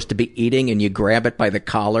not supposed to be eating, and you grab it by the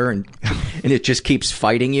collar and it just keeps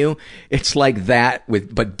fighting you. It's like that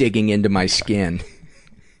but digging into my skin.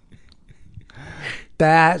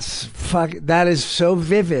 That is so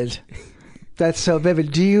vivid. That's so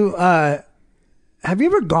vivid. Do you have you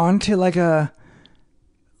ever gone to like a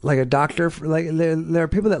doctor? There are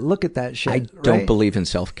people that look at that shit. I don't believe in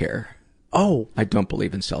self-care. Oh, I don't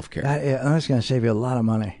believe in self-care. That's going to save you a lot of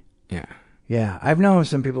money. Yeah. Yeah. I've known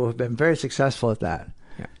some people who've been very successful at that.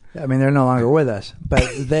 Yeah. I mean, they're no longer with us, but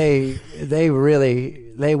they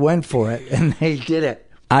went for it and they did it.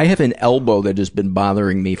 I have an elbow that has been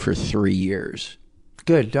bothering me for 3 years.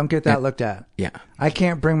 Good. Don't get that looked at. Yeah. I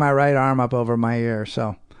can't bring my right arm up over my ear,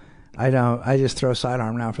 so I don't. I just throw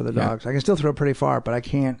sidearm now for the dogs. I can still throw pretty far, but I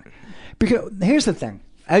can't. Because here's the thing.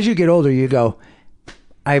 As you get older, you go,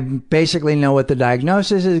 I basically know what the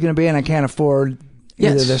diagnosis is going to be, and I can't afford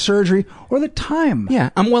either the surgery or the time.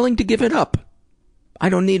 Yeah, I'm willing to give it up. I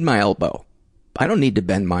don't need my elbow. I don't need to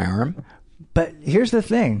bend my arm. But here's the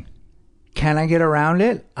thing. Can I get around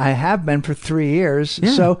it? I have been for 3 years.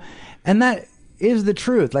 Yeah. So, and that is the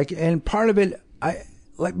truth. Like, and part of it,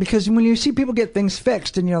 because when you see people get things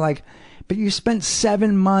fixed and you're like, but you spent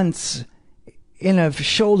 7 months in a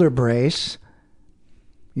shoulder brace.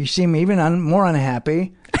 You seem even more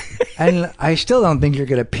unhappy, and I still don't think you're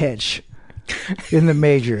going to pitch in the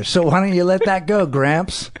majors. So why don't you let that go,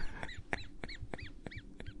 Gramps?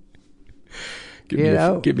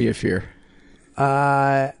 Give me a fear.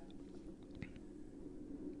 I'm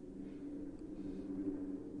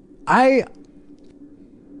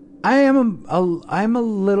a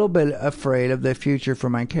little bit afraid of the future for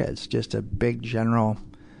my kids. Just a big general.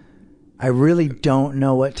 I really don't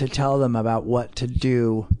know what to tell them about what to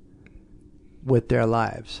do with their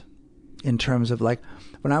lives. In terms of, like,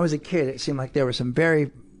 when I was a kid, it seemed like there were some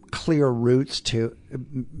very clear routes to,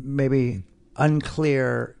 maybe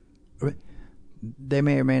unclear, they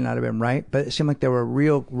may or may not have been right, but it seemed like there were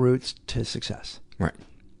real routes to success. Right.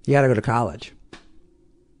 You got to go to college.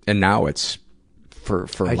 And now it's, for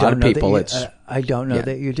a lot of people, I don't know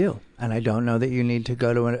that you do. And I don't know that you need to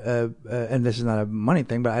go to and this is not a money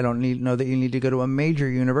thing, but I don't know that you need to go to a major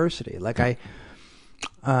university. Like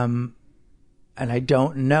and I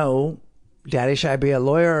don't know, Daddy, should I be a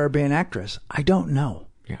lawyer or be an actress? I don't know.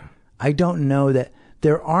 Yeah. I don't know that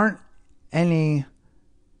there aren't any.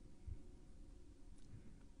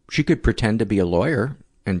 She could pretend to be a lawyer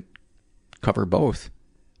and cover both.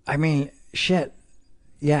 I mean, shit.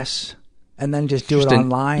 Yes. And then just do it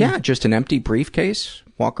online. Yeah, just an empty briefcase.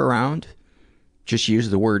 Walk around. Just use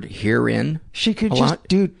the word herein. She could just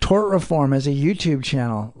do tort reform as a YouTube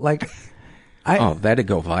channel. Like, that'd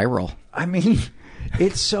go viral. I mean,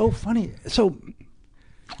 it's so funny. So,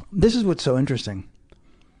 this is what's so interesting.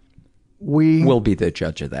 We'll be the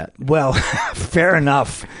judge of that. Well, fair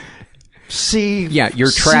enough.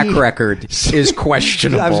 Your track record is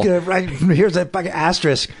questionable. I was going to write, here's a fucking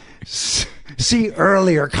asterisk. See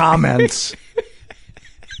earlier comments.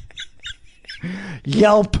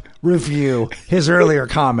 Yelp review his earlier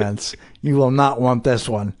comments. You will not want this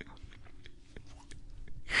one.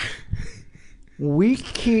 We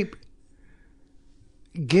keep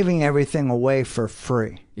giving everything away for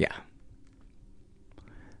free. Yeah.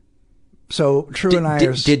 So True and I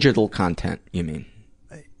are digital content, you mean?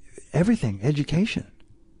 Everything, education.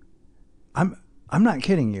 I'm I'm not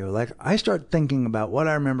kidding you. Like, I start thinking about what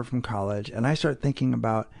I remember from college, and I start thinking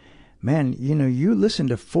about, man, you listen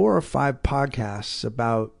to 4 or 5 podcasts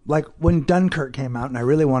about, like, when Dunkirk came out, and I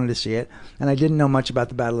really wanted to see it, and I didn't know much about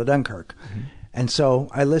the Battle of Dunkirk. Mm-hmm. And so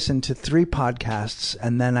I listened to 3 podcasts,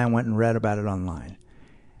 and then I went and read about it online.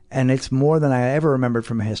 And it's more than I ever remembered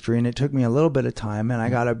from history, and it took me a little bit of time, and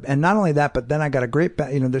and not only that, but then I got a great,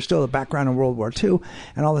 there's still a background in World War II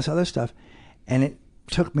and all this other stuff, and it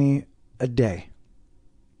took me a day.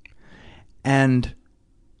 And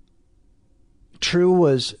True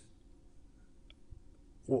was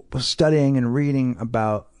studying and reading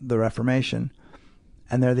about the Reformation,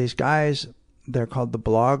 and there are these guys, they're called the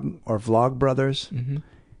Vlog Brothers, mm-hmm.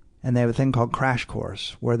 and they have a thing called Crash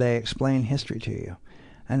Course, where they explain history to you.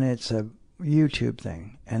 And it's a YouTube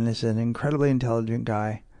thing, and it's an incredibly intelligent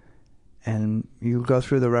guy, and you go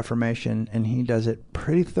through the Reformation, and he does it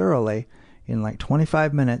pretty thoroughly in like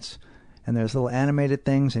 25 minutes, and there's little animated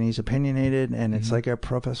things, and he's opinionated, and it's mm-hmm. like a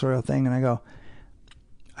professorial thing, and I go,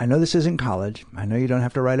 I know this isn't college, I know you don't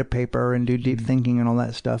have to write a paper and do deep mm-hmm. thinking and all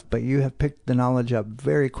that stuff, but you have picked the knowledge up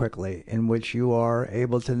very quickly, in which you are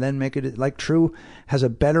able to then make it, like True has a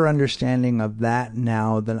better understanding of that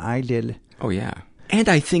now than I did. Oh, yeah. And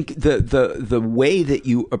I think the way that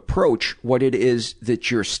you approach what it is that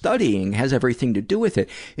you're studying has everything to do with it.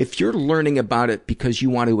 If you're learning about it because you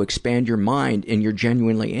want to expand your mind and you're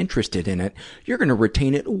genuinely interested in it, you're going to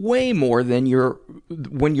retain it way more than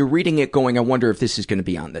when you're reading it going, I wonder if this is going to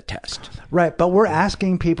be on the test. Right, but we're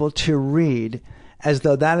asking people to read as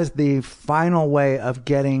though that is the final way of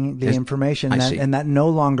getting the information, and that no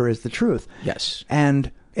longer is the truth. Yes.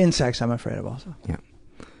 And insects I'm afraid of also. Yeah.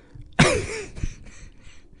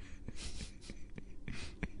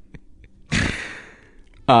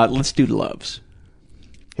 Let's do loves.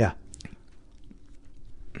 Yeah.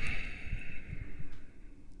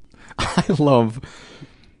 I love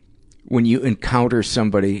when you encounter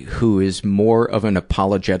somebody who is more of an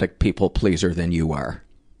apologetic people pleaser than you are.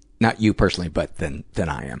 Not you personally, but than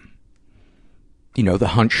I am. The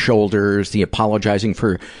hunched shoulders, the apologizing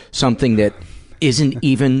for something that isn't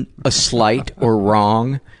even a slight or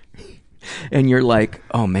wrong. And you're like,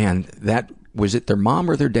 oh man, was it their mom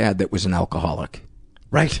or their dad that was an alcoholic?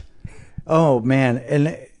 Right. Oh man.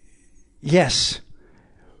 And yes,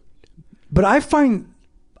 but I find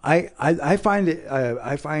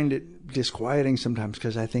it disquieting sometimes,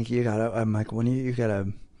 because I think you can't.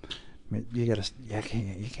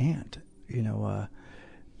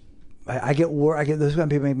 I get those kind of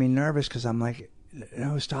people make me nervous, because I'm like,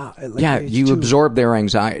 no, stop. Like, you absorb their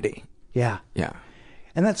anxiety. Yeah. Yeah.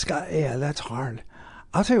 And that's hard.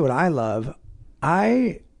 I'll tell you what I love.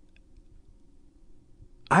 I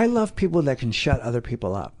love people that can shut other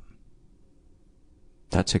people up.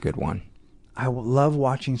 That's a good one. I love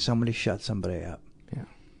watching somebody shut somebody up. Yeah.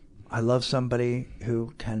 I love somebody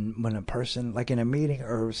who can, when a person, like in a meeting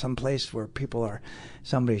or some place where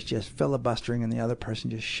somebody's just filibustering and the other person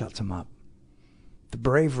just shuts them up. The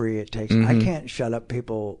bravery it takes. Mm-hmm. I can't shut up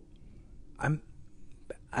people. I'm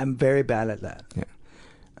very bad at that. Yeah.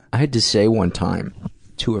 I had to say one time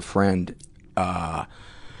to a friend,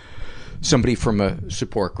 somebody from a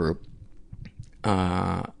support group,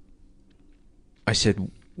 I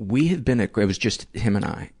said, it was just him and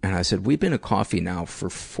I said, we've been at coffee now for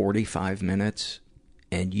 45 minutes,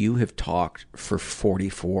 and you have talked for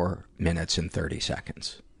 44 minutes and 30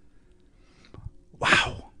 seconds.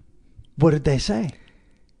 Wow. What did they say?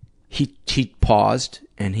 He paused,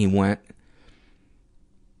 and he went,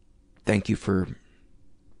 thank you for...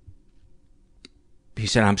 He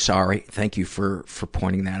said, I'm sorry. Thank you for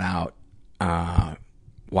pointing that out.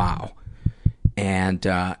 Wow. And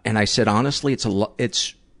I said, honestly, it's a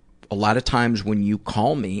lot of times when you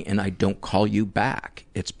call me and I don't call you back,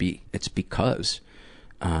 it's because,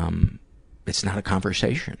 it's not a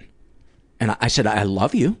conversation. And I said, I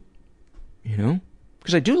love you,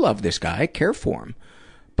 because I do love this guy. I care for him.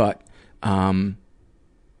 But,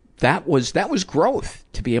 that was growth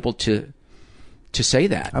to be able to say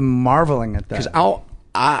that. I'm marveling at that. Because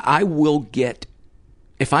I will get,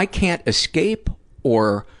 if I can't escape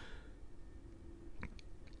or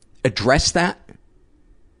address that,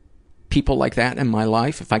 people like that in my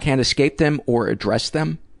life, if I can't escape them or address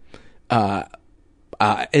them,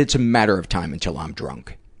 it's a matter of time until I'm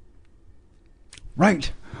drunk.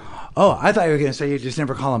 Right. Oh, I thought you were going to say you just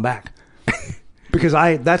never call them back. Because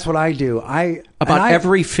that's what I do.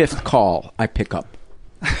 Every fifth call I pick up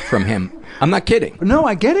from him. I'm not kidding. No,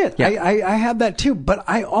 I get it. Yeah. I have that too. But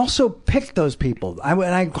I also pick those people.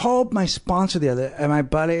 I called my sponsor and my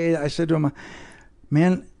buddy. I said to him,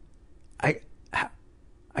 man, I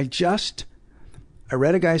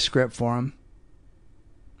read a guy's script for him,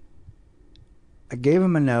 I gave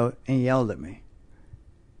him a note and he yelled at me.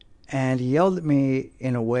 And he yelled at me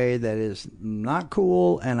in a way that is not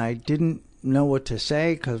cool, and I didn't know what to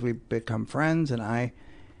say because we've become friends, and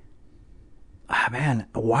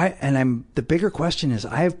why? And the bigger question is,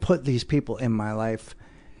 I have put these people in my life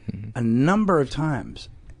a number of times,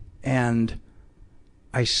 and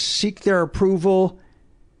I seek their approval,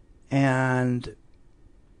 but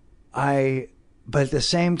at the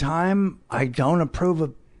same time, I don't approve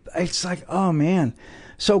of. It's like, oh man,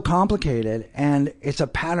 so complicated, and it's a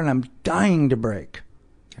pattern I'm dying to break.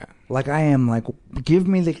 Yeah. Like I am, like, give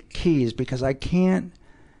me the keys, because I can't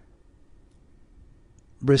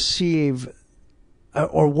receive,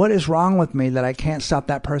 or what is wrong with me that I can't stop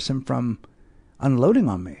that person from unloading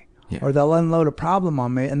on me, or they'll unload a problem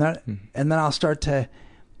on me, and then I'll start to.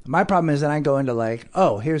 My problem is that I go into like,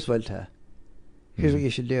 oh, here's what you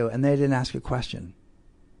should do, and they didn't ask a question.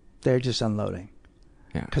 They're just unloading.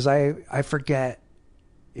 Yeah. Because I forget,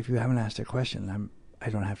 if you haven't asked a question, I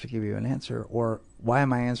don't have to give you an answer, or why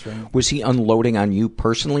am I answering? Was he unloading on you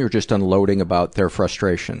personally, or just unloading about their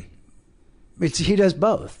frustration? He does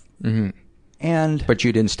both. Mm-hmm. But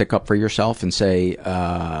you didn't stick up for yourself and say,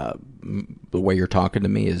 the way you're talking to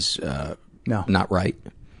me is no, not right.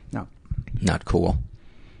 No, not cool.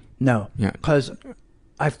 No, because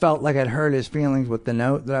I felt like I'd hurt his feelings with the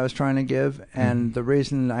note that I was trying to give, and the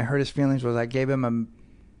reason I hurt his feelings was I gave him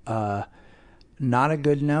not a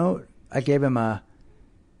good note. I gave him a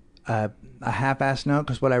half-assed note,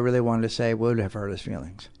 because what I really wanted to say would have hurt his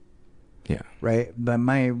feelings. Yeah. Right? But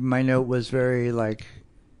my note was very like...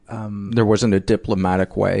 there wasn't a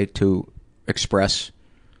diplomatic way to express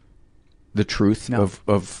the truth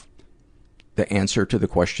of the answer to the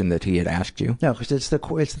question that he had asked you? No, because it's the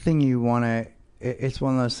thing you want to... It's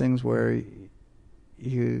one of those things where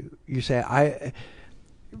you say, I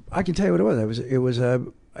can tell you what it was. It was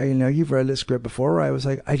you've read the script before, where I was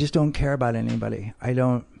like, I just don't care about anybody. I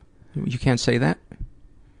don't. You can't say that?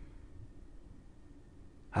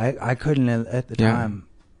 I couldn't at the time.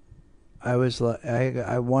 I was like,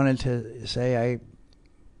 I wanted to say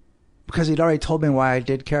because he'd already told me why I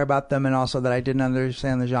did care about them, and also that I didn't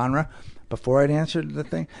understand the genre before I'd answered the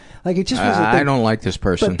thing. Like, it just was I don't like this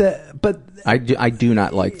person. But I do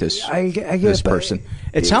not like this this person.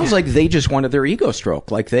 It sounds like they just wanted their ego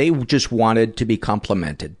stroke. Like they just wanted to be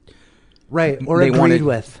complimented. Right. Or they agreed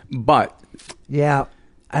with. But. Yeah.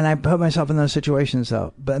 And I put myself in those situations,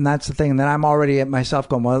 though. And that's the thing. Then I'm already at myself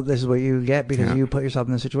going, well, this is what you get because you put yourself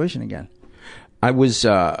in the situation again.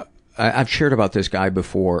 I've shared about this guy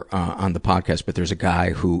before on the podcast, but there's a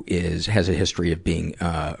guy who has a history of being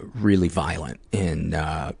really violent in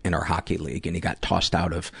our hockey league, and he got tossed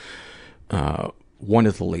out of one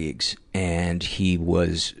of the leagues, and he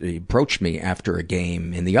approached me after a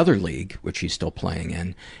game in the other league, which he's still playing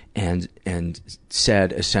in, and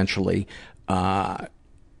said essentially, would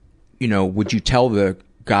you tell the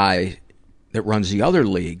guy that runs the other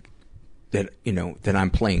league that that I'm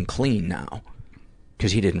playing clean now?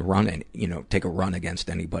 Because he didn't take a run against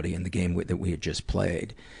anybody in the game that we had just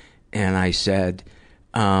played. And I said,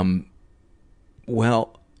 well,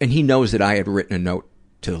 and he knows that I had written a note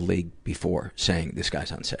to the league before saying this guy's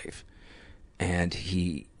unsafe. And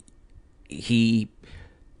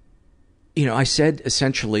I said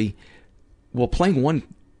essentially, well, playing one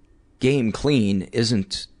game clean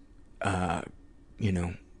isn't, an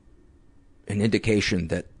indication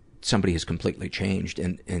that somebody has completely changed.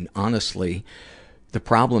 And honestly, the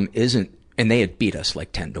problem isn't, and they had beat us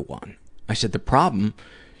like 10-1. I said, the problem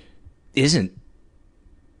is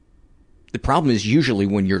usually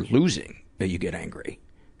when you're losing that you get angry.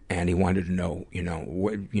 And he wanted to know,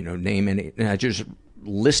 name any, and I just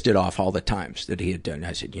listed off all the times that he had done.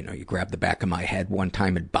 I said, you grabbed the back of my head. One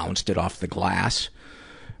time it bounced it off the glass.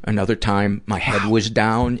 Another time my head was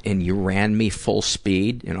down and you ran me full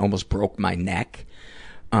speed and almost broke my neck.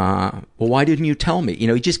 Well, why didn't you tell me?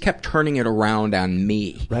 He just kept turning it around on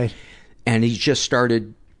me. Right. And he just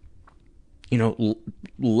started,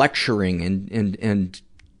 lecturing and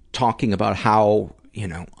talking about how,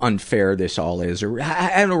 unfair this all is. Or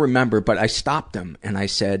I don't remember, but I stopped him and I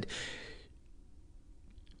said,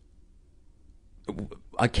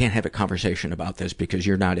 I can't have a conversation about this because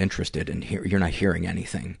you're not interested in you're not hearing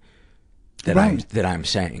anything that I'm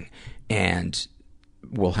saying. And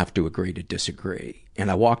we'll have to agree to disagree. And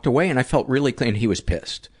I walked away and I felt really clean. He was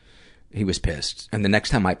pissed. And the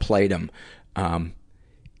next time I played him,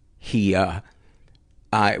 we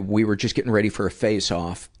were just getting ready for a face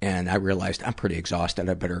off and I realized I'm pretty exhausted.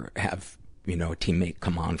 I better have, a teammate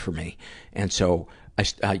come on for me. And so I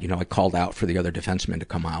called out for the other defenseman to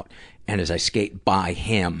come out. And as I skate by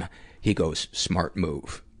him, he goes, smart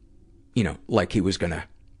move. like he was gonna,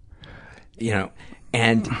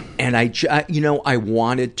 and I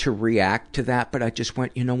wanted to react to that, but I just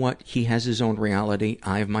went, you know what? He has his own reality.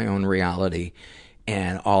 I have my own reality.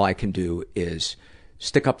 And all I can do is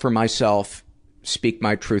stick up for myself, speak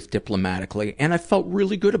my truth diplomatically. And I felt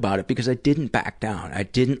really good about it because I didn't back down. I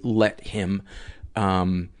didn't let him,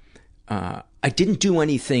 I didn't do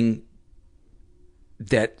anything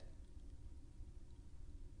that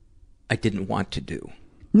I didn't want to do.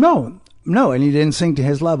 No, and he didn't sink to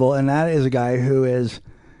his level. And that is a guy who is,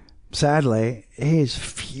 sadly, he's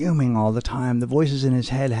fuming all the time. The voices in his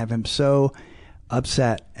head have him so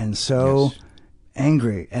upset and so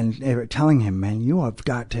angry, and they're telling him, man, you have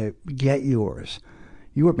got to get yours.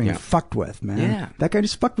 You are being fucked with, man. Yeah. That guy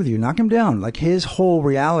just fucked with you. Knock him down. Like, his whole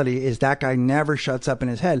reality is that guy never shuts up in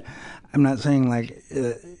his head. I'm not saying like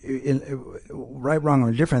right, wrong,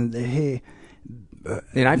 or different. And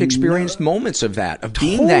I've experienced moments of that, of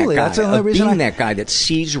being that guy, that's the only reason that guy that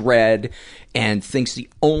sees red and thinks the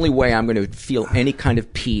only way I'm going to feel any kind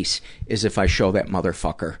of peace is if I show that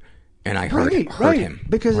motherfucker. And I hurt him.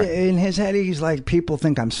 Because in his head, he's like, people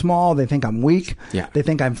think I'm small. They think I'm weak. Yeah. They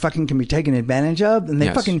think I'm fucking can be taken advantage of. And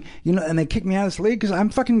they fucking, and they kick me out of this league because I'm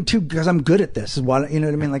fucking because I'm good at this. Is what, you know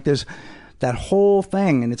what I mean? Like, there's that whole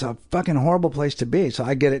thing, and it's a fucking horrible place to be. So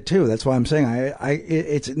I get it too. That's why I'm saying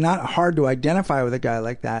it's not hard to identify with a guy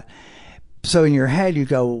like that. So in your head, you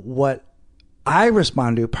go, what I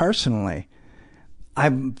respond to personally,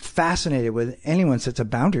 I'm fascinated with anyone sets a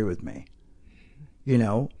boundary with me.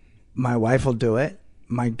 My wife will do it.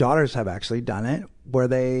 My daughters have actually done it, where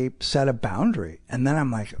they set a boundary. And then I'm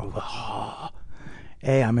like,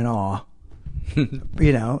 A, I'm in awe,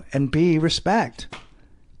 and B, respect,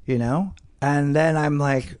 And then I'm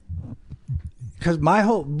like, because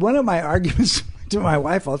one of my arguments to my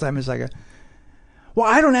wife all the time is like, well,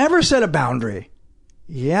 I don't ever set a boundary.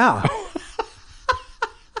 Yeah.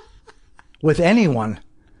 With anyone.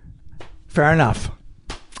 Fair enough.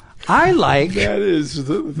 I like... That is...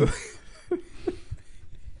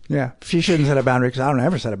 Yeah, she shouldn't set a boundary because I don't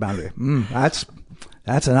ever set a boundary. That's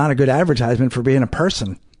not a good advertisement for being a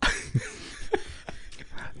person.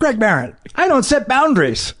 Greg Barrett, I don't set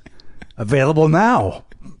boundaries. Available now.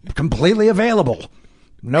 Completely available.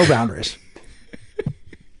 No boundaries.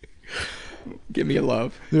 Give me a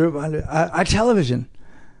love. Television.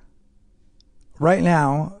 Right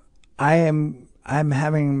now, I'm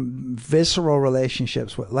having visceral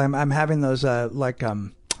relationships with. I'm having those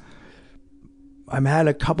I've had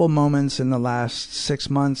a couple moments in the last 6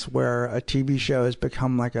 months where a TV show has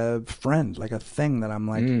become like a friend, like a thing that I'm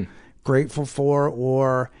like grateful for,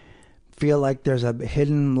 or feel like there's a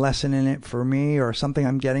hidden lesson in it for me, or something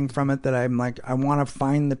I'm getting from it that I'm like, I want to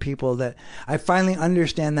find the people that I finally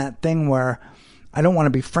understand that thing where I don't want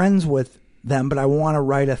to be friends with them, but I want to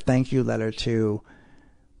write a thank you letter to,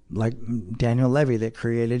 like, Daniel Levy that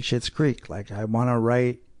created Schitt's Creek. Like, I want to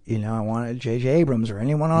write, I wanted J.J. Abrams or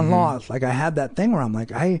anyone on Lost. Like, I had that thing where I'm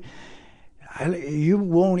like, you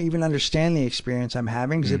won't even understand the experience I'm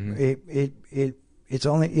having, because it's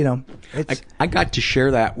only, I got to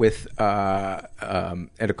share that with at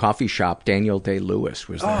a coffee shop. Daniel Day-Lewis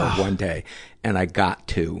was there one day, and I got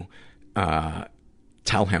to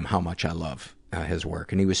tell him how much I love his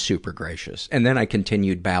work, and he was super gracious. And then I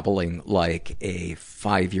continued babbling like a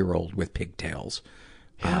 5-year-old with pigtails.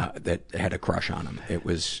 That had a crush on him. It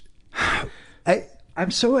was...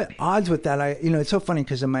 I'm so at odds with that. It's so funny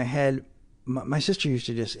because in my head, my sister used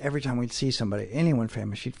to just, every time we'd see somebody, anyone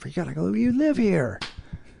famous, she'd freak out. I go, you live here.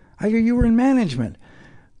 I go, you were in management.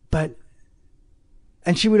 And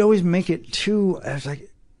she would always make it too, I was like,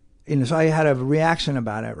 so I had a reaction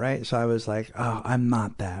about it, right? So I was like, oh, I'm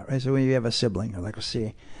not that, right? So when you have a sibling, you're like, well,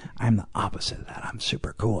 see, I'm the opposite of that. I'm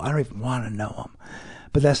super cool. I don't even want to know them.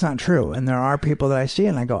 But that's not true. And there are people that I see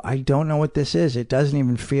and I go, I don't know what this is. It doesn't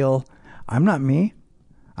even feel, I'm not me.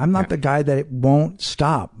 I'm not the guy that it won't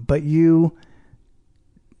stop. But you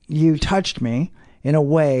touched me in a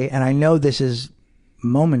way, and I know this is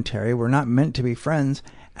momentary. We're not meant to be friends.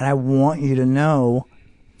 And I want you to know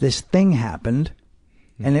this thing happened,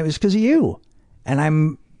 and it was because of you. And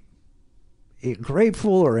I'm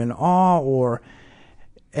grateful or in awe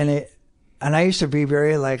and I used to be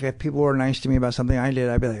very like, if people were nice to me about something I did,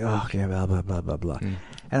 I'd be like, oh, okay, blah, blah, blah, blah, blah.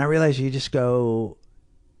 And I realized you just go,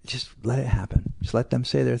 just let it happen. Just let them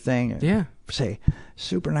say their thing. Yeah. Say,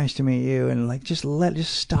 super nice to meet you. And like, just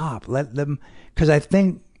stop. Let them, because I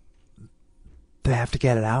think they have to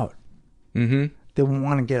get it out. Mm-hmm. They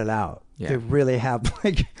want to get it out. Yeah. They really have,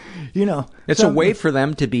 like, It's a way for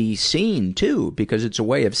them to be seen, too, because it's a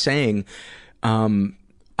way of saying,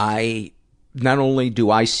 not only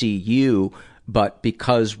do I see you, but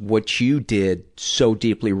because what you did so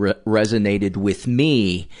deeply resonated with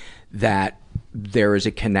me that there is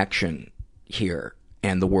a connection here,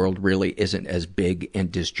 and the world really isn't as big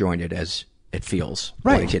and disjointed as it feels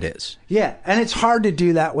like it is. Yeah, and it's hard to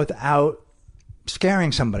do that without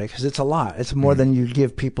scaring somebody, because it's a lot. It's more than you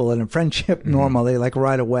give people in a friendship normally, like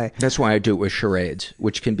right away. That's why I do it with charades,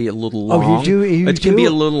 which can be a little long. Oh, you do? It can be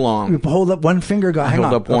a little long. You hold up one finger, go, hang on.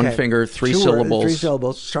 Hold up one finger, three syllables. 3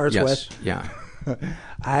 syllables, starts with. Yeah.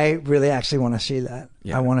 I really actually want to see that.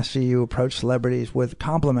 Yeah. I want to see you approach celebrities with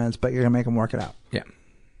compliments, but you're going to make them work it out. Yeah.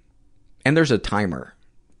 And there's a timer.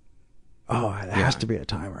 Oh, it has to be a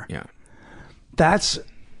timer. Yeah. That's,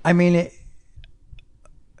 I mean,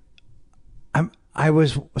 I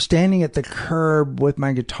was standing at the curb with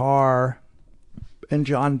my guitar, and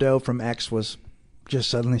John Doe from X was just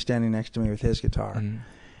suddenly standing next to me with his guitar. Mm-hmm.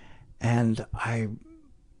 And I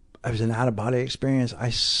was an out-of-body experience. I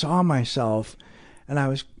saw myself, and I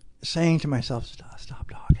was saying to myself, stop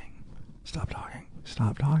talking. Stop talking.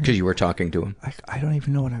 Stop talking. Because you were talking to him. I don't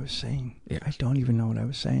even know what I was saying. Yeah. I don't even know what I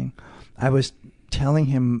was saying. I was telling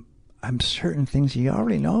him certain things he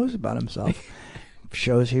already knows about himself.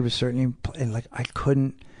 Shows he was certainly, like, I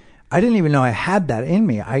didn't even know I had that in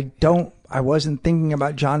me. I wasn't thinking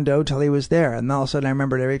about John Doe till he was there. And all of a sudden I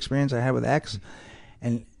remembered every experience I had with X,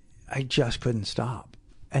 and I just couldn't stop.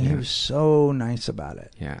 And he was so nice about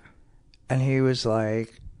it. Yeah. And he was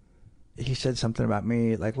like, he said something about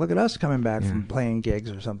me, like, look at us coming back from playing gigs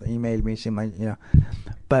or something. He made me seem like,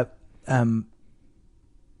 but, and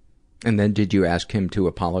then did you ask him to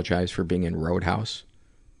apologize for being in Roadhouse?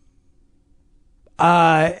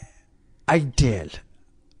 I did.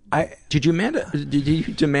 Did you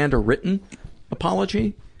demand a written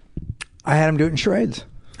apology? I had him do it in charades.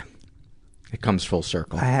 It comes full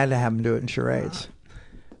circle. I had to have him do it in charades.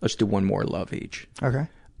 Let's do one more love each. Okay.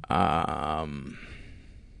 I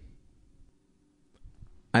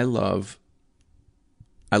love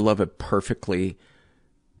a perfectly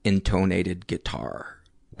intonated guitar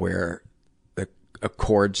where a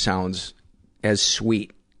chord sounds as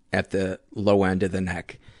sweet at the low end of the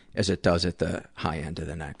neck as it does at the high end of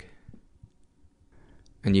the neck.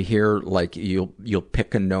 And you hear, like, you'll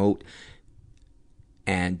pick a note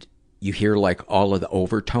and you hear, like, all of the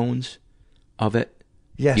overtones of it.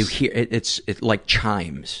 Yes. You hear it's like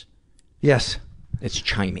chimes. Yes. It's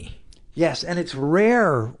chimey. Yes, and it's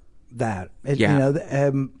rare that but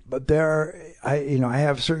I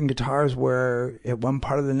have certain guitars where at one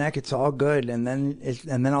part of the neck it's all good, and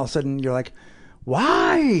then all of a sudden you're like,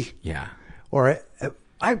 why? Yeah. Or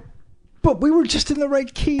but we were just in the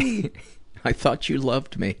right key. I thought you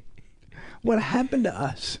loved me. What happened to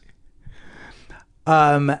us?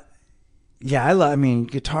 Guitar.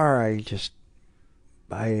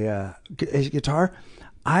 Guitar.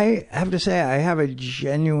 I have to say, I have a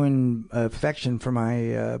genuine affection for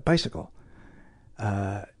my bicycle.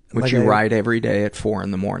 Which you ride every day at 4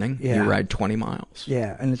 a.m. Yeah. You ride 20 miles.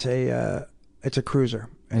 Yeah, and it's a cruiser.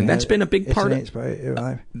 And that's been a big part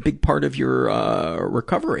of your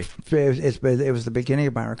recovery. It was the beginning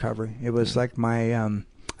of my recovery. It was like my.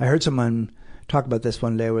 I heard someone talk about this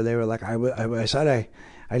one day where they were like, I said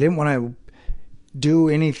I didn't want to do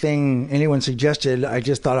anything anyone suggested. I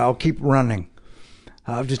just thought I'll keep running.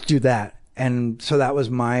 I'll just do that. And so that was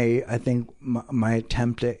my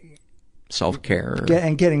attempt at self-care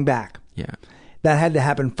and getting back. Yeah, that had to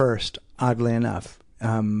happen first. Oddly enough.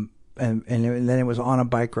 And then it was on a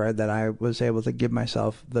bike ride that I was able to give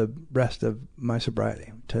myself the rest of my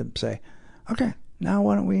sobriety to say, okay, now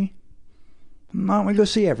why don't we go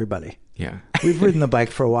see everybody? Yeah. We've ridden the bike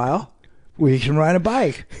for a while. We can ride a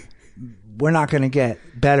bike. We're not going to get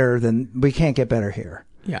better we can't get better here.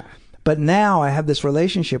 Yeah. But now I have this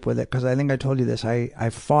relationship with it because I think I told you this. I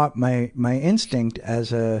fought my instinct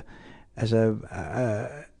as an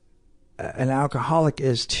alcoholic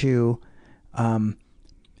is to,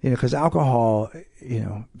 because alcohol,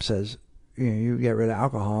 says, you get rid of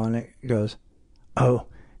alcohol, and it goes, oh,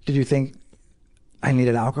 did you think I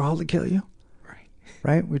needed alcohol to kill you?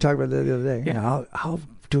 Right? We talked about that the other day. Yeah. I'll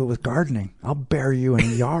do it with gardening. I'll bury you in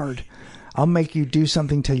a yard. I'll make you do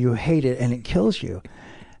something till you hate it and it kills you.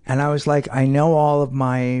 And I was like, I know all of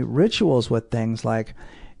my rituals with things, like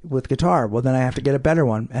with guitar. Well, then I have to get a better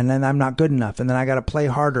one, and then I'm not good enough, and then I got to play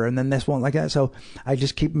harder, and then this won't like that. So I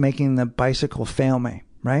just keep making the bicycle fail me,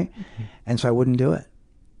 right? Mm-hmm. And so I wouldn't do it.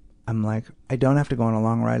 I'm like, I don't have to go on a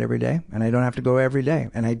long ride every day, and I don't have to go every day,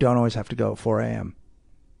 and I don't always have to go at 4 a.m.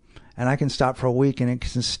 And I can stop for a week, and it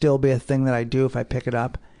can still be a thing that I do if I pick it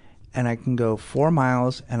up, and I can go 4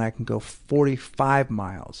 miles, and I can go 45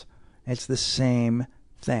 miles. It's the same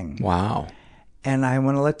thing. Wow. And I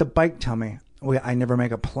want to let the bike tell me, I never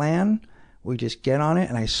make a plan. We just get on it,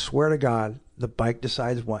 and I swear to God, the bike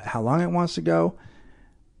decides how long it wants to go.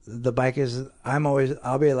 The bike is,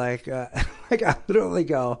 I'll be like I literally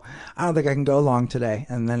go, I don't think I can go long today.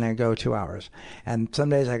 And then I go 2 hours. And some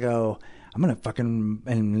days I go, I'm going to fucking,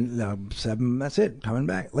 and 7, that's it, coming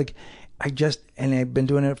back. Like, and I've been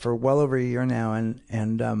doing it for well over a year now. I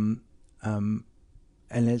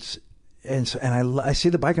see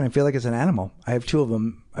the bike and I feel like it's an animal. I have 2 of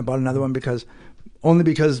them. I bought another one because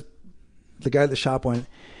the guy at the shop went,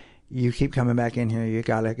 you keep coming back in here, you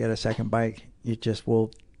got to get a second bike. You just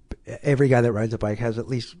will. Every guy that rides a bike has at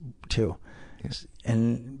least 2. Yes.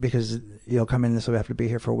 And because you'll come in, this will have to be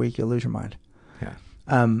here for a week, you'll lose your mind. Yeah.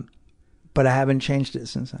 But I haven't changed it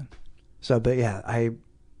since then. So, but yeah, I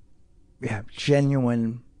have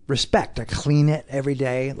genuine respect. I clean it every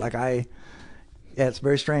day. It's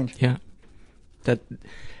very strange. Yeah.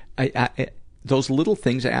 Those little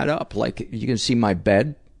things add up. Like, you can see my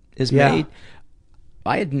bed is made.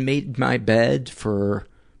 I had made my bed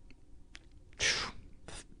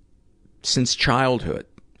since childhood.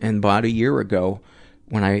 And about a year ago,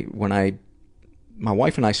 when my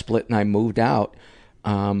wife and I split and I moved out,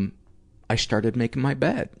 I started making my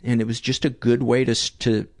bed. And it was just a good way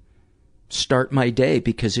to start my day,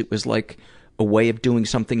 because it was like a way of doing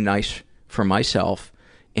something nice for myself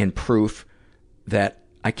and proof that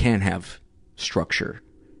I can have structure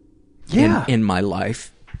in my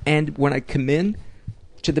life. And when I come in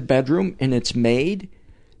to the bedroom and it's made,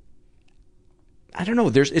 I don't know,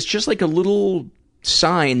 it's just like a little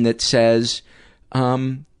sign that says,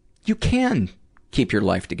 you can keep your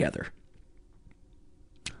life together.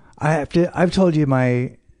 I've told you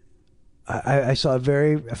I saw a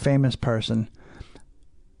very famous person.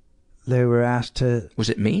 They were asked to. Was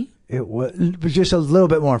it me? It was just a little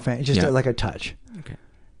bit more famous, just like a touch. Okay.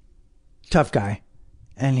 Tough guy.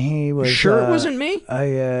 And he was. Sure, it wasn't me?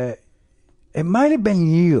 It might have been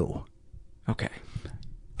you. Okay.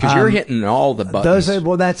 Because you're hitting all the buttons.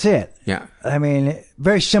 Well, that's it. Yeah. I mean,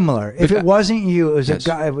 very similar. If it wasn't you, it was a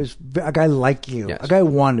guy. It was a guy like you. Yes. A guy who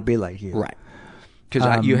wanted to be like you. Right.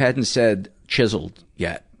 Because you hadn't said chiseled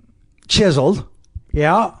yet. Chiseled.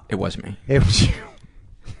 Yeah. It was me. It was you.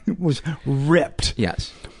 It was ripped.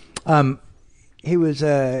 Yes. He was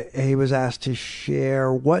asked to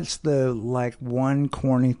share what's the one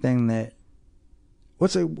corny thing that.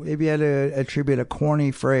 If you had to attribute a corny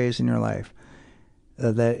phrase in your life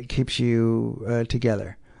that keeps you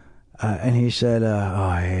together, and he said,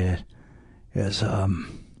 I hate it. It's a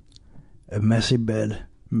messy bed,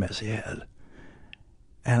 messy head.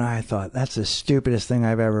 And I thought, that's the stupidest thing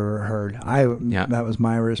I've ever heard. That was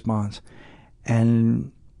my response.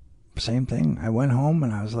 And same thing. I went home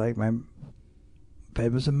and I was like, my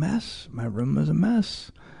bed was a mess. My room was a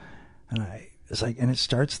mess. And and it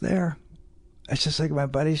starts there. It's just like my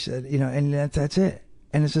buddy said, and that's it.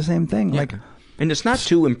 And it's the same thing. Yeah. And it's not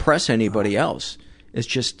to impress anybody else. It's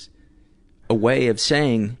just a way of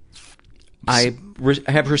saying, I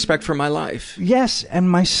have respect for my life. Yes, and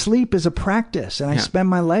my sleep is a practice, and I spend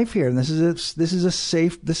my life here. And this is a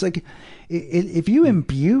safe. If you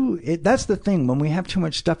imbue it, that's the thing. When we have too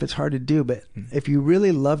much stuff, it's hard to do. But if you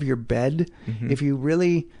really love your bed, if you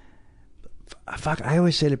really, I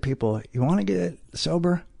always say to people, you want to get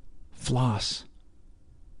sober, floss.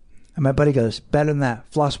 And my buddy goes, better than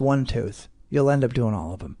that, floss one tooth. You'll end up doing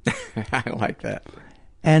all of them. I like that.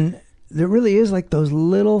 And there really is those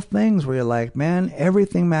little things where you're like, man,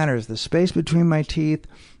 everything matters. The space between my teeth,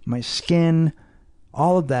 my skin,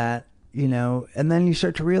 all of that, and then you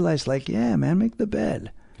start to realize yeah, man, make the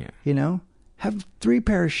bed, have 3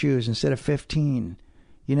 pair of shoes instead of 15,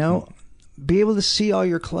 be able to see all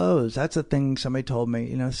your clothes. That's a thing somebody told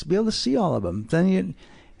me, be able to see all of them. Then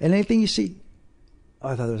and anything you see,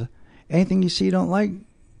 anything you see you don't like,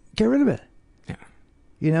 get rid of it.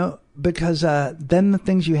 Yeah. Because then the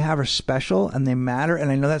things you have are special and they matter.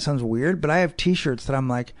 And I know that sounds weird, but I have T-shirts that I'm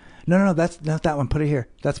like, no, that's not that one. Put it here.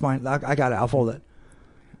 That's mine. I got it. I'll fold it.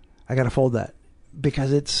 I got to fold that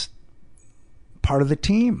because it's part of the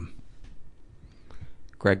team.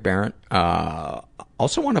 Greg Barrett.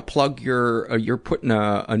 Also want to plug you're putting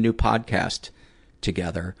a new podcast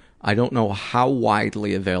together. I don't know how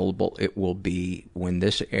widely available it will be when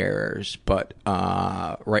this airs, but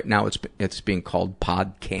right now it's being called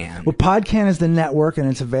Podcan. Well, Podcan is the network, and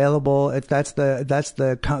it's available. That's the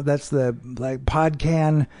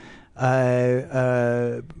Podcan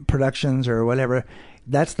Productions or whatever.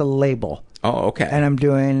 That's the label. Oh, okay. And I'm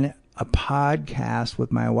doing a podcast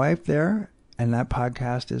with my wife there, and that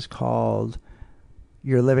podcast is called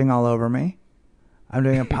 "You're Living All Over Me." I'm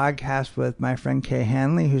doing a podcast with my friend Kay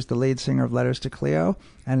Hanley, who's the lead singer of Letters to Cleo,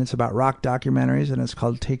 and it's about rock documentaries, and it's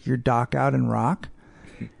called Take Your Doc Out and Rock.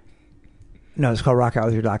 No, it's called Rock Out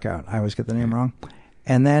with Your Doc Out. I always get the name wrong.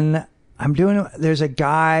 And then there's a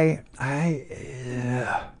guy,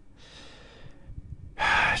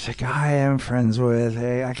 it's a guy I'm friends with.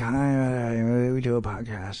 We do a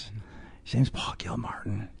podcast. His name's Paul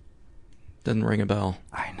Gilmartin. Doesn't ring a bell.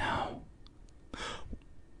 I know.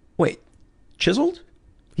 Wait, chiseled?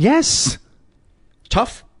 Yes.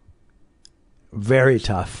 Tough? Very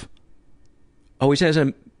tough. Always has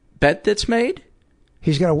a bed that's made?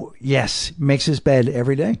 Yes, makes his bed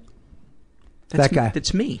every day. That guy.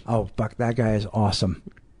 That's me. Oh, fuck, that guy is awesome.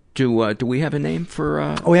 Do we have a name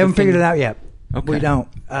for... we haven't figured it out yet. Okay. We don't.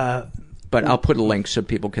 But I'll put a link so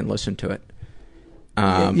people can listen to it. Put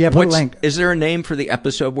a link. Is there a name for the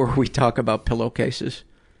episode where we talk about pillowcases?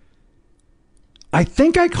 I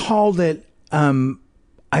think I called it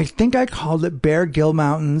Bear Gill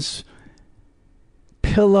Mountain's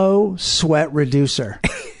Pillow Sweat Reducer.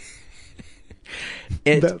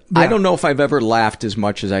 I don't know if I've ever laughed as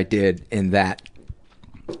much as I did in that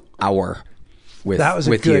hour with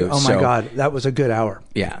you. Oh my God, that was a good hour.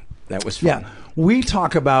 Yeah, that was fun. Yeah, we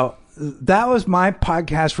talk about, that was my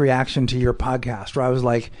podcast reaction to your podcast, where I was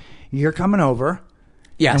like, you're coming over.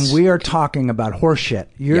 Yes. And we are talking about horse shit.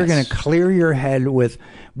 You're going to clear your head with,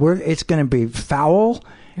 it's going to be foul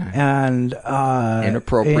and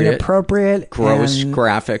inappropriate, gross,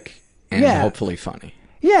 graphic, and hopefully funny.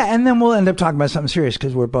 Yeah, and then we'll end up talking about something serious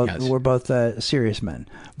because we're both serious men.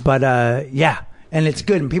 But and it's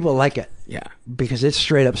good and people like it. Yeah, because it's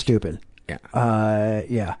straight up stupid.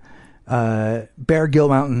 Yeah. Bear Gill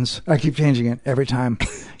Mountains. I keep changing it every time.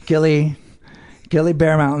 Gilly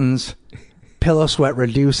Bear Mountains. Pillow Sweat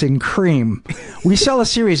Reducing Cream. We sell a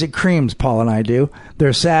series of creams, Paul and I do.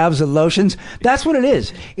 They're salves and lotions. That's what it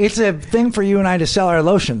is. It's a thing for you and I to sell our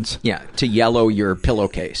lotions. Yeah, to yellow your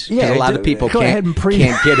pillowcase. Because a lot of people can't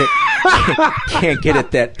get it. Can't get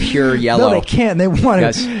it that pure yellow. No, they can't. They want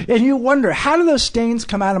it. And you wonder, how do those stains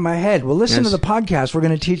come out of my head? Well, listen to the podcast. We're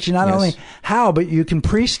going to teach you not only how, but you can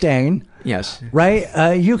pre-stain. Yes.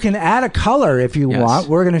 Right? You can add a color if you want.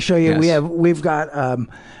 We're going to show you. We've got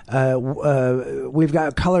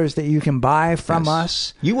colors that you can buy from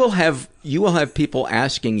us. You will have people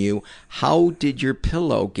asking you, how did your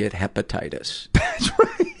pillow get hepatitis? That's right.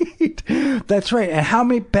 That's right. And how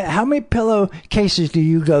many pillow cases do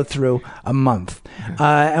you go through a month?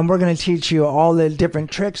 And we're going to teach you all the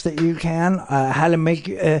different tricks that you can, how to make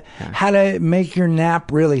your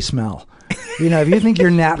nap really smell. You know, if you think your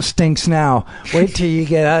nap stinks now, wait till you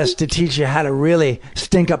get us to teach you how to really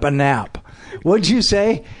stink up a nap. What'd you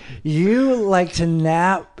say? You like to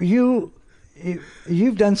nap. You've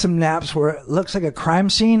done some naps where it looks like a crime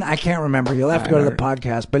scene. I can't remember. You'll have to go to the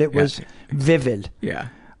podcast, but it was vivid. Yeah.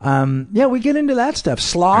 We get into that stuff.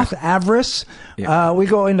 Sloth, avarice. Yeah. We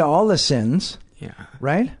go into all the sins. Yeah.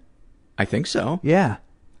 Right? I think so. Yeah.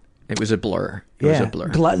 It was a blur. It was a blur.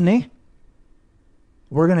 Gluttony.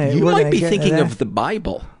 You might be thinking of the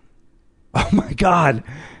Bible. Oh my God.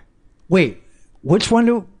 Wait, which one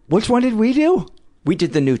did we do? We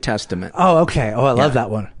did the New Testament. Oh, okay. Oh, I love that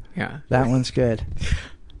one. Yeah. That one's good.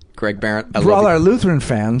 Greg Barrett. For all our Lutheran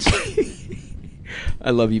fans. I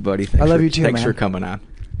love you, buddy. I love you too, Thanks man. for coming on.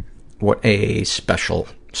 What a special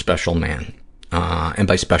man. And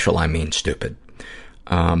by special, I mean stupid.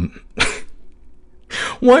 Why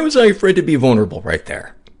was I afraid to be vulnerable right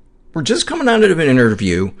there? We're just coming out of an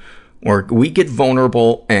interview where we get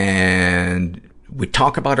vulnerable and we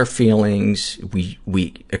talk about our feelings, we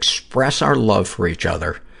express our love for each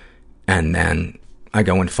other, and then I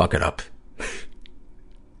go and fuck it up.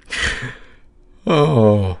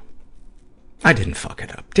 Oh, I didn't fuck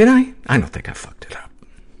it up, did I? I don't think I fucked it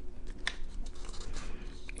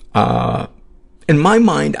up. In my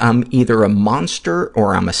mind, I'm either a monster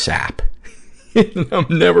or I'm a sap. I'm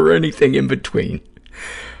never anything in between.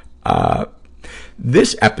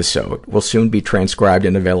 This episode will soon be transcribed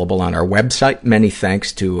and available on our website. Many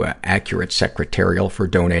thanks to Accurate Secretarial for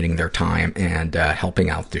donating their time and helping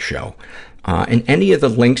out the show. And any of the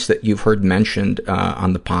links that you've heard mentioned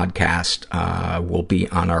on the podcast will be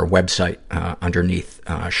on our website underneath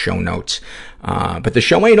show notes. But the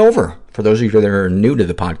show ain't over. For those of you that are new to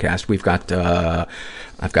the podcast,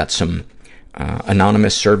 I've got some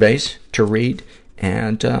anonymous surveys to read,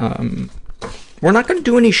 and we're not going to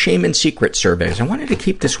do any shame and secret surveys. I wanted to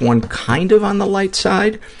keep this one kind of on the light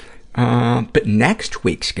side. But next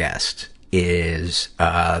week's guest is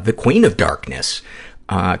the Queen of Darkness.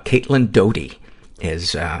 Caitlin Doughty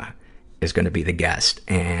is is going to be the guest.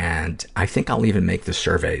 And I think I'll even make the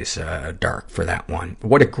surveys dark for that one.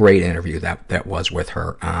 What a great interview that was with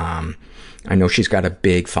her. I know she's got a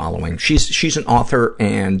big following. She's an author,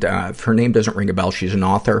 and if her name doesn't ring a bell, she's an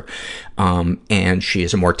author, and she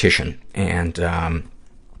is a mortician, and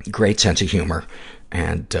great sense of humor.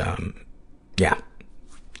 And yeah,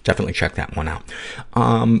 definitely check that one out.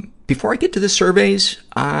 Before I get to the surveys,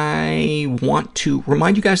 I want to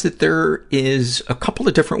remind you guys that there is a couple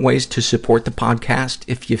of different ways to support the podcast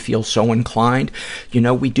if you feel so inclined. You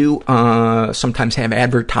know, we do sometimes have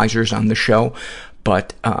advertisers on the show,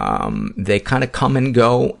 but they kind of come and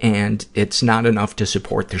go, and it's not enough to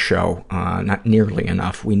support the show, not nearly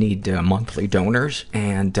enough. We need monthly donors,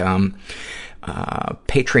 and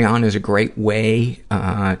Patreon is a great way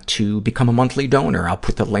to become a monthly donor. I'll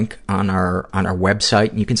put the link on our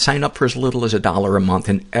website, and you can sign up for as little as $1 a month,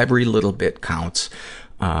 and every little bit counts.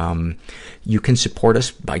 You can support us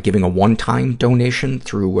by giving a one-time donation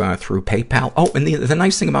through PayPal. Oh, and the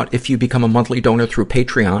nice thing about if you become a monthly donor through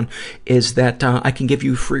Patreon is that I can give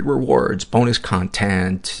you free rewards, bonus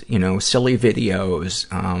content, silly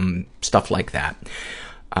videos, stuff like that.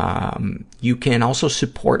 You can also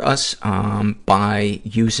support us by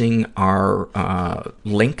using our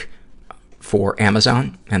link for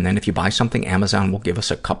Amazon, and then if you buy something, Amazon will give us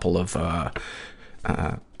a couple of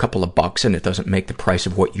bucks, and it doesn't make the price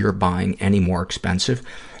of what you're buying any more expensive.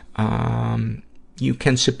 You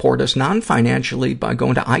can support us non-financially by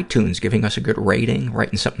going to iTunes, giving us a good rating,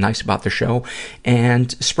 writing something nice about the show,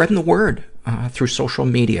 and spreading the word through social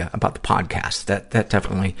media about the podcast. That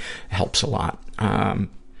definitely helps a lot.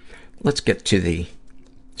 Let's get to the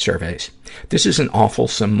surveys. This is an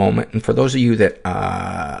awfulsome moment, and for those of you that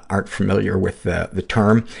aren't familiar with the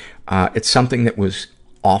term, it's something that was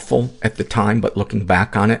awful at the time, but looking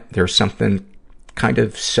back on it, there's something kind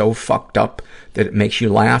of so fucked up that it makes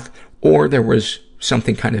you laugh, or there was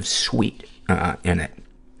something kind of sweet in it.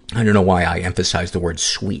 I don't know why I emphasized the word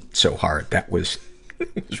sweet so hard. That was,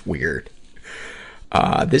 it was weird.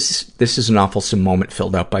 This is an awfulsome moment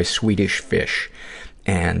filled out by Swedish Fish.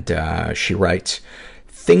 And she writes,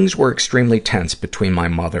 things were extremely tense between my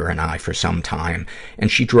mother and I for some time,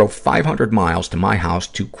 and she drove 500 miles to my house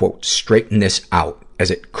to, quote, straighten this out, as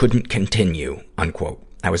it couldn't continue, unquote.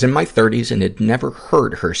 I was in my 30s and had never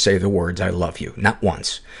heard her say the words, I love you, not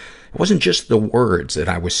once. It wasn't just the words that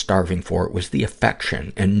I was starving for, it was the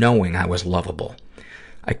affection and knowing I was lovable.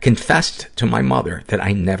 I confessed to my mother that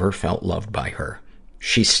I never felt loved by her.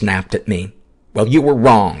 She snapped at me, well, you were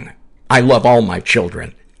wrong. I love all my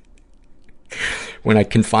children. When I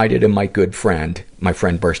confided in my good friend, my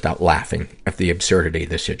friend burst out laughing at the absurdity of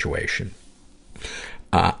the situation.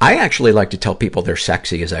 I actually like to tell people they're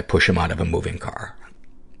sexy as I push them out of a moving car.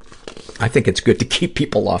 I think it's good to keep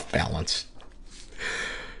people off balance.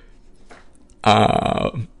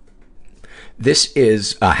 This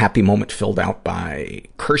is a happy moment filled out by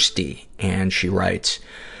Kirsty, and she writes,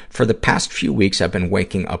 for the past few weeks, I've been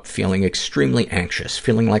waking up feeling extremely anxious,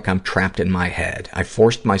 feeling like I'm trapped in my head. I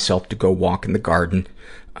forced myself to go walk in the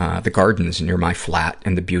gardens near my flat,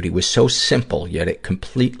 and the beauty was so simple, yet it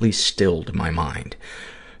completely stilled my mind.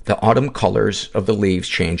 The autumn colors of the leaves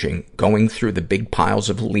changing, going through the big piles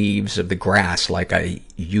of leaves of the grass like I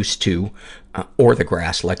used to, or the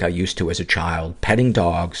grass like I used to as a child, petting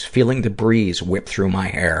dogs, feeling the breeze whip through my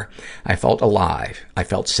hair. I felt alive, I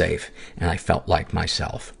felt safe, and I felt like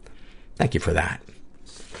myself. Thank you for that.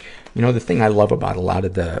 The thing I love about a lot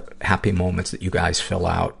of the happy moments that you guys fill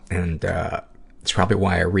out, and it's probably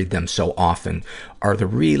why I read them so often, are the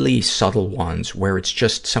really subtle ones where it's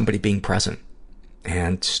just somebody being present.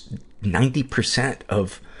 And 90%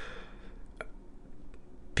 of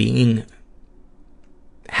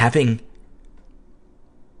having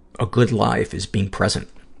a good life is being present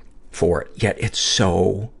for it. Yet it's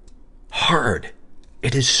so hard.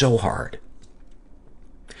 It is so hard.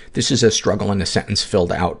 This is a struggle in a sentence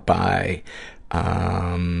filled out by,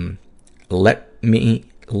 let me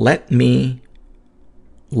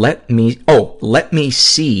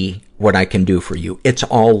see what I can do for you. It's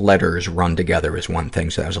all letters run together is one thing,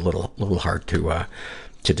 so that was a little hard to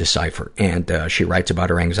decipher. And she writes about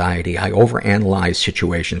her anxiety. I overanalyze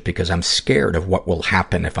situations because I'm scared of what will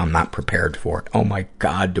happen if I'm not prepared for it. Oh my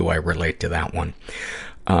God, do I relate to that one.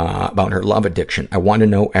 About her love addiction. I want to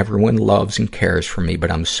know everyone loves and cares for me, but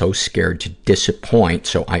I'm so scared to disappoint,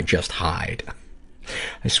 so I just hide.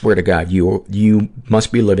 I swear to God, you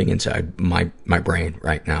must be living inside my brain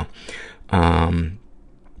right now.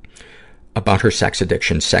 About her sex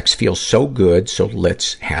addiction. Sex feels so good, so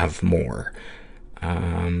let's have more.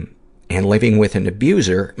 and living with an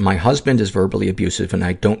abuser. My husband is verbally abusive, and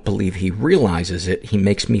I don't believe he realizes it. He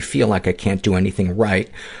makes me feel like I can't do anything right,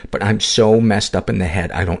 but I'm so messed up in the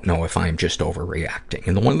head, I don't know if I'm just overreacting.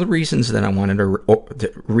 And one of the reasons that I wanted to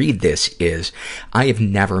read this is I have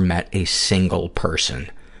never met a single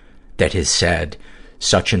person that has said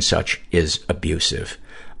such and such is abusive,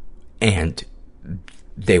 and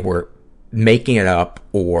they were making it up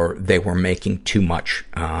or they were making too much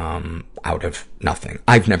out of nothing.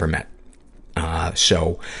 I've never met.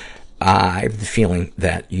 So I have the feeling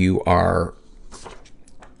that you are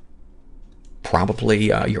probably,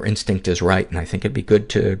 your instinct is right, and I think it'd be good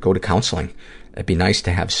to go to counseling. It'd be nice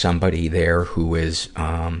to have somebody there who is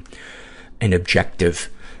an objective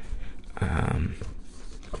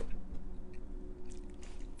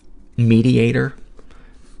mediator.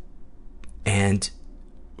 And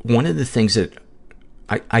one of the things that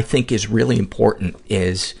I think is really important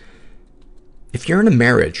is if you're in a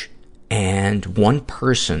marriage and one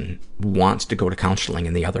person wants to go to counseling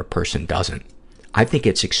and the other person doesn't, I think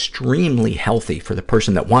it's extremely healthy for the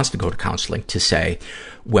person that wants to go to counseling to say,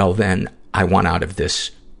 well, then I want out of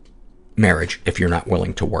this marriage if you're not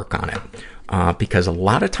willing to work on it. Because a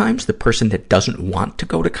lot of times the person that doesn't want to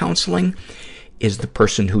go to counseling is the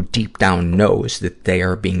person who deep down knows that they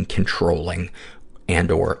are being controlling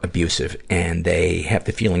and or abusive, and they have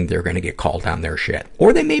the feeling they're going to get called on their shit.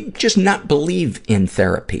 Or they may just not believe in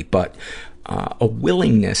therapy, but a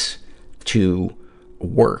willingness to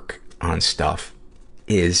work on stuff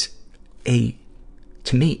is to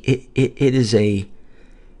me,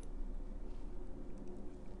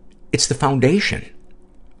 it's the foundation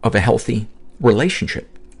of a healthy relationship.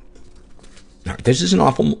 Now, this is an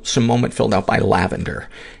awful moment filled out by Lavender.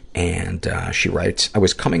 And she writes, I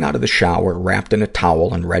was coming out of the shower, wrapped in a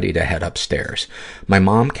towel and ready to head upstairs. My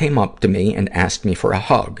mom came up to me and asked me for a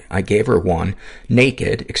hug. I gave her one,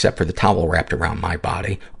 naked, except for the towel wrapped around my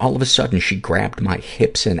body. All of a sudden, she grabbed my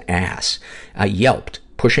hips and ass. I yelped,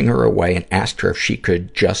 pushing her away, and asked her if she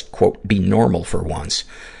could just, quote, be normal for once.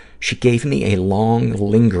 She gave me a long,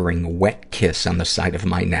 lingering, wet kiss on the side of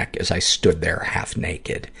my neck as I stood there half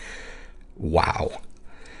naked. Wow.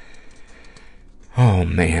 Oh,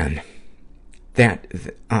 man.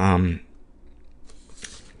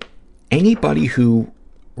 Anybody who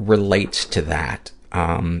relates to that,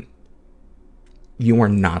 you are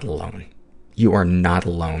not alone. You are not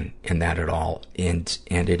alone in that at all. And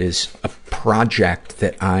it is a project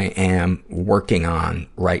that I am working on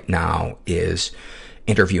right now, is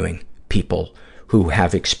interviewing people who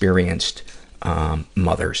have experienced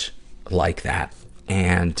mothers like that.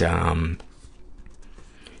 And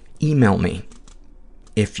email me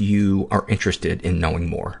if you are interested in knowing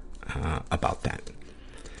more about that.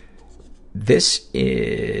 This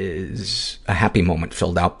is a happy moment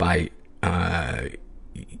filled out by Jorja?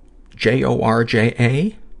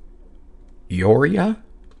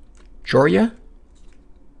 Joria?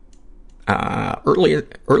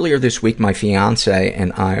 Earlier this week, my fiancé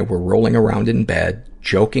and I were rolling around in bed,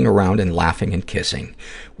 joking around and laughing and kissing.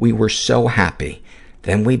 We were so happy.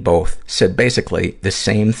 Then we both said basically the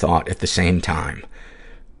same thought at the same time.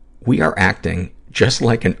 We are acting just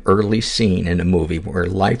like an early scene in a movie where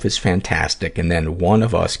life is fantastic and then one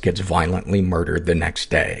of us gets violently murdered the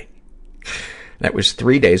next day. That was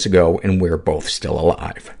 3 days ago and we're both still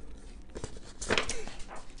alive.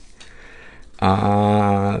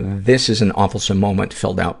 This is an awfulsome moment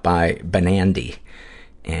filled out by Benandy.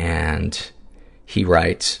 And he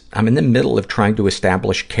writes, I'm in the middle of trying to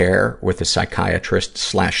establish care with a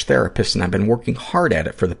psychiatrist/therapist, and I've been working hard at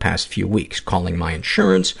it for the past few weeks, calling my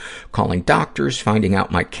insurance, calling doctors, finding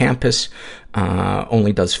out my campus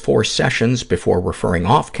only does 4 sessions before referring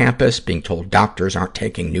off campus, being told doctors aren't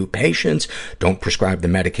taking new patients, don't prescribe the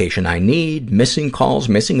medication I need, missing calls,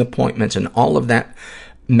 missing appointments, and all of that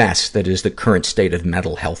mess that is the current state of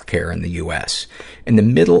mental health care in the U.S. In the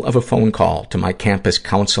middle of a phone call to my campus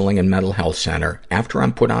counseling and mental health center, after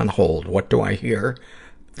I'm put on hold, what do I hear?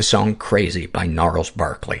 The song Crazy by Gnarls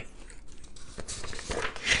Barkley.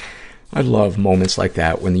 I love moments like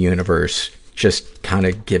that when the universe just kind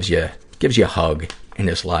of gives you a hug and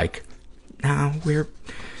is like, no,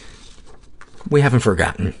 we haven't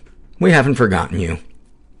forgotten. We haven't forgotten you.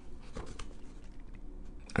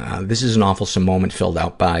 This is an awfulsome moment filled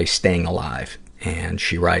out by Staying Alive. And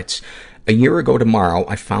she writes, a year ago tomorrow,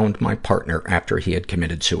 I found my partner after he had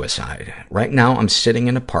committed suicide. Right now, I'm sitting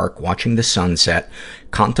in a park watching the sunset,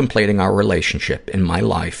 contemplating our relationship in my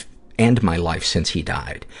life and my life since he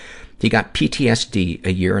died. He got PTSD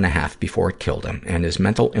a year and a half before it killed him, and his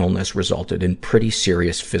mental illness resulted in pretty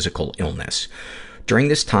serious physical illness. During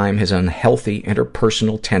this time, his unhealthy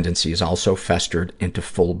interpersonal tendencies also festered into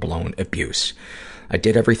full-blown abuse. I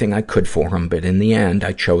did everything I could for him, but in the end,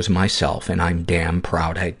 I chose myself, and I'm damn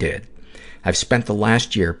proud I did. I've spent the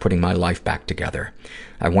last year putting my life back together.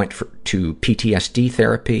 I went to PTSD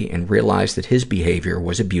therapy and realized that his behavior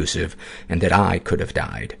was abusive and that I could have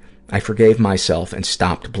died. I forgave myself and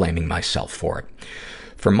stopped blaming myself for it.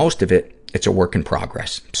 For most of it, it's a work in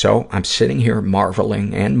progress. So I'm sitting here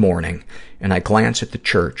marveling and mourning, and I glance at the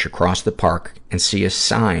church across the park and see a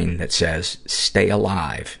sign that says, "Stay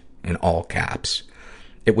alive," in all caps.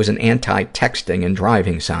 It was an anti-texting and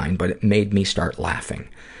driving sign, but it made me start laughing.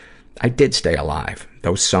 I did stay alive,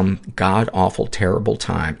 through some god-awful terrible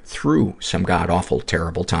times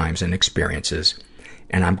and experiences,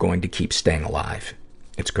 and I'm going to keep staying alive.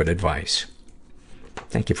 It's good advice.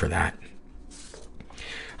 Thank you for that.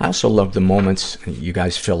 I also love the moments you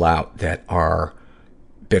guys fill out that are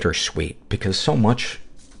bittersweet, because so much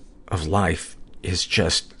of life is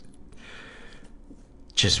just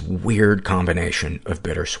weird combination of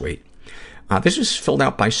bittersweet. This was filled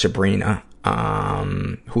out by Sabrina,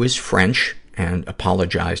 who is French and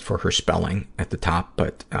apologized for her spelling at the top,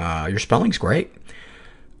 but your spelling's great.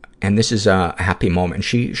 And this is a happy moment.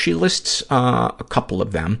 She lists a couple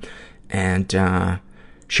of them, and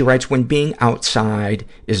she writes, when being outside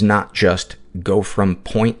is not just go from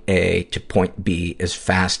point A to point B as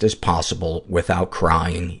fast as possible without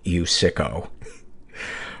crying, you sicko.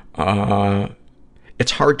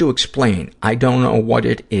 It's hard to explain. I don't know what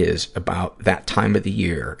it is about that time of the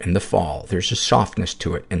year in the fall. There's a softness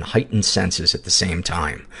to it and heightened senses at the same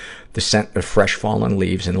time. The scent of fresh fallen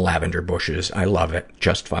leaves and lavender bushes. I love it.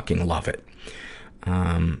 Just fucking love it.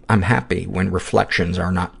 I'm happy when reflections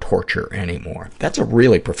are not torture anymore. That's a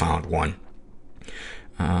really profound one.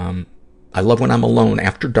 I love when I'm alone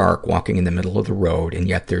after dark walking in the middle of the road, and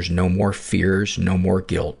yet there's no more fears, no more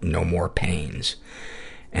guilt, no more pains.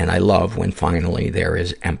 And I love when finally there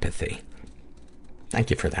is empathy.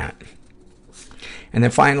 Thank you for that. And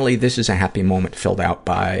then finally, this is a happy moment filled out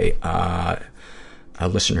by a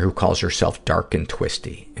listener who calls herself Dark and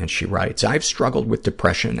Twisty. And she writes, I've struggled with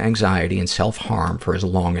depression, anxiety, and self-harm for as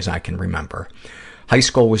long as I can remember. High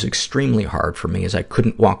school was extremely hard for me as I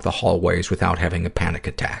couldn't walk the hallways without having a panic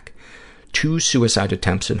attack. 2 suicide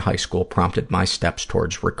attempts in high school prompted my steps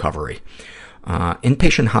towards recovery.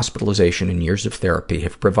 Inpatient hospitalization and years of therapy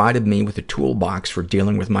have provided me with a toolbox for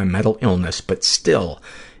dealing with my mental illness, but still,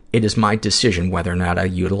 it is my decision whether or not I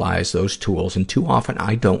utilize those tools, and too often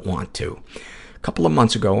I don't want to. A couple of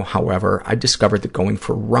months ago, however, I discovered that going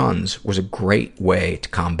for runs was a great way to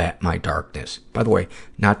combat my darkness. By the way,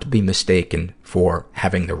 not to be mistaken for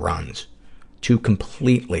having the runs. 2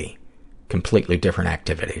 completely different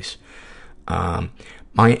activities.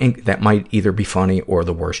 That might either be funny or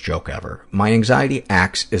the worst joke ever. My anxiety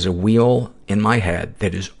acts as a wheel in my head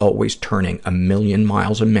that is always turning 1,000,000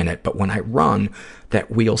 miles a minute, but when I run,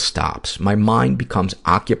 that wheel stops. My mind becomes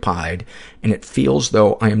occupied, and it feels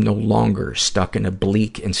though I am no longer stuck in a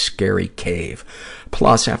bleak and scary cave.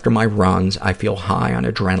 Plus, after my runs, I feel high on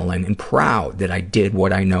adrenaline and proud that I did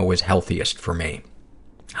what I know is healthiest for me.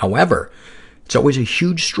 However, it's always a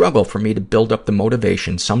huge struggle for me to build up the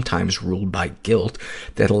motivation, sometimes ruled by guilt,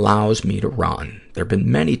 that allows me to run. There have been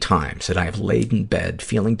many times that I have laid in bed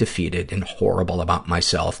feeling defeated and horrible about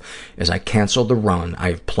myself as I cancel the run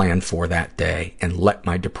I have planned for that day and let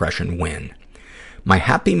my depression win. My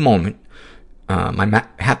happy moment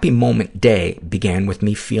day began with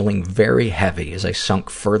me feeling very heavy as I sunk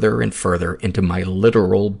further and further into my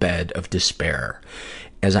literal bed of despair.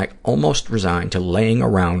 As I almost resigned to laying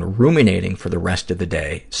around ruminating for the rest of the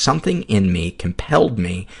day, something in me compelled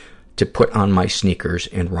me to put on my sneakers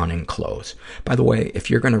and running clothes. By the way,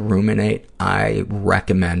 if you're going to ruminate, I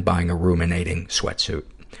recommend buying a ruminating sweatsuit.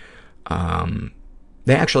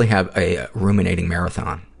 They actually have a ruminating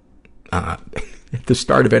marathon. At the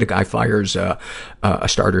start of it, a guy fires a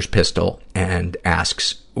starter's pistol and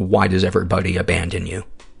asks, why does everybody abandon you?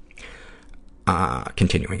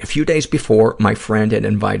 Continuing. A few days before, my friend had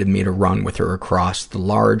invited me to run with her across the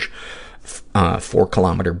large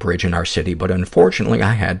 4-kilometer bridge in our city, but unfortunately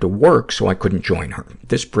I had to work, so I couldn't join her.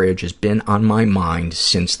 This bridge has been on my mind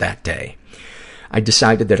since that day. I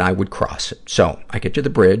decided that I would cross it. So I get to the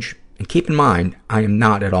bridge, and keep in mind, I am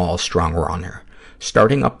not at all a strong runner.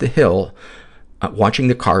 Starting up the hill, watching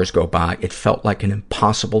the cars go by, it felt like an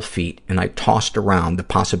impossible feat, and I tossed around the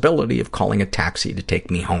possibility of calling a taxi to take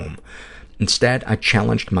me home. Instead, I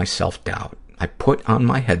challenged my self-doubt. I put on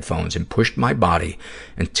my headphones and pushed my body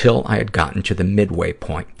until I had gotten to the midway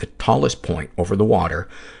point, the tallest point over the water,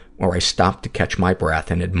 where I stopped to catch my breath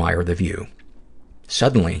and admire the view.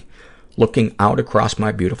 Suddenly, Looking out across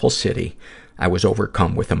my beautiful city, I was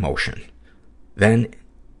overcome with emotion. Then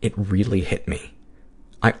it really hit me.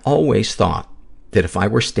 I always thought that if I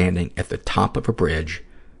were standing at the top of a bridge,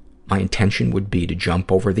 my intention would be to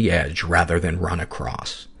jump over the edge rather than run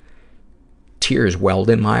across. Tears welled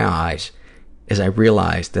in my eyes as I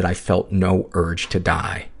realized that I felt no urge to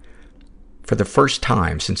die. For the first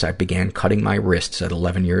time since I began cutting my wrists at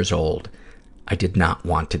 11 years old, I did not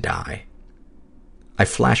want to die. I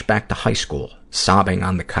flashed back to high school, sobbing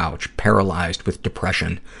on the couch, paralyzed with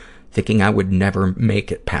depression, thinking I would never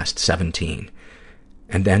make it past 17.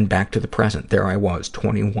 And then back to the present. There I was,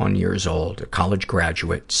 21 years old, a college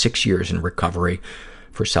graduate, 6 years in recovery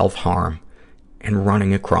for self-harm, and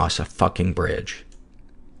running across a fucking bridge.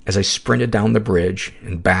 As I sprinted down the bridge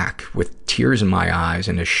and back with tears in my eyes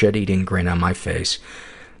and a shit-eating grin on my face,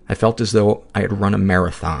 I felt as though I had run a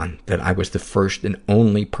marathon, that I was the first and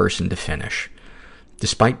only person to finish.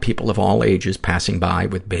 Despite people of all ages passing by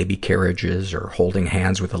with baby carriages or holding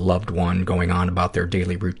hands with a loved one going on about their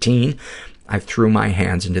daily routine, I threw my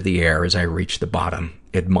hands into the air as I reached the bottom,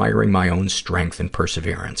 admiring my own strength and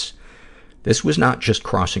perseverance. This was not just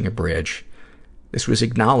crossing a bridge. This was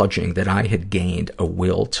acknowledging that I had gained a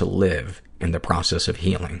will to live in the process of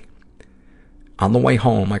healing. On the way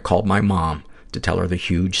home, I called my mom to tell her the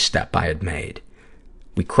huge step I had made.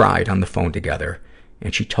 We cried on the phone together,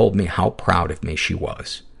 and she told me how proud of me she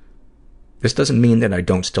was. This doesn't mean that I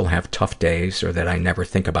don't still have tough days or that I never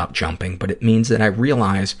think about jumping, but it means that I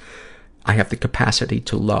realize I have the capacity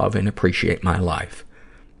to love and appreciate my life.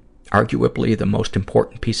 Arguably, the most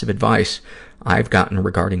important piece of advice I've gotten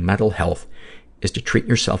regarding mental health is to treat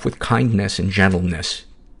yourself with kindness and gentleness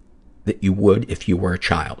that you would if you were a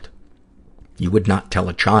child. You would not tell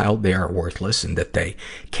a child they are worthless and that they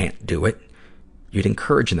can't do it. You'd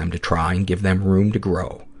encourage them to try and give them room to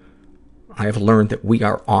grow. I have learned that we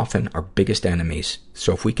are often our biggest enemies,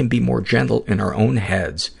 so if we can be more gentle in our own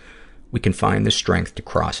heads, we can find the strength to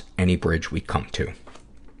cross any bridge we come to.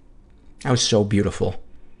 That was so beautiful.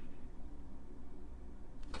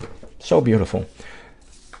 So beautiful.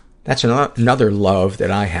 That's another love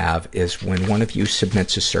that I have, is when one of you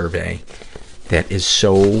submits a survey that is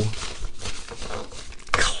so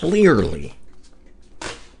clearly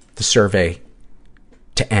the survey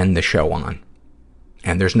to end the show on.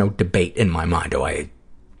 And there's no debate in my mind. Do I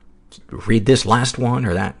read this last one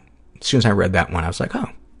or that? As soon as I read that one, I was like, oh,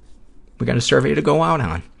 we got a survey to go out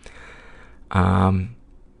on.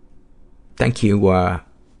 Thank you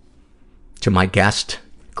to my guest,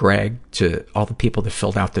 Greg, to all the people that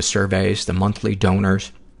filled out the surveys, the monthly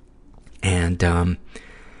donors. And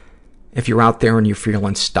if you're out there and you're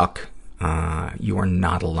feeling stuck, you are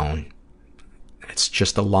not alone. It's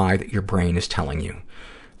just a lie that your brain is telling you.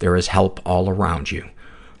 There is help all around you.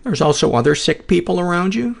 There's also other sick people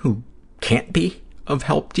around you who can't be of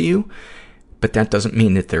help to you, but that doesn't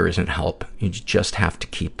mean that there isn't help. You just have to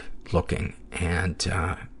keep looking, and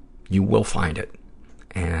you will find it.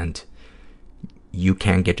 And you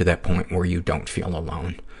can get to that point where you don't feel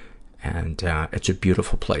alone. And it's a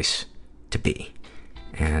beautiful place to be.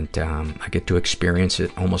 And I get to experience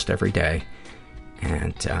it almost every day.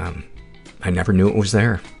 And I never knew it was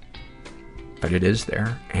there. But it is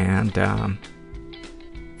there. And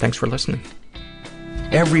thanks for listening.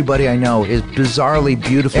 Everybody I know is bizarrely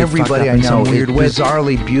beautifully fucked up in some weird way.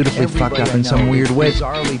 Bizarrely beautifully fucked up in some weird way.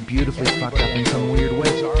 Bizarrely beautifully fucked up in some weird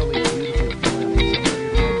way.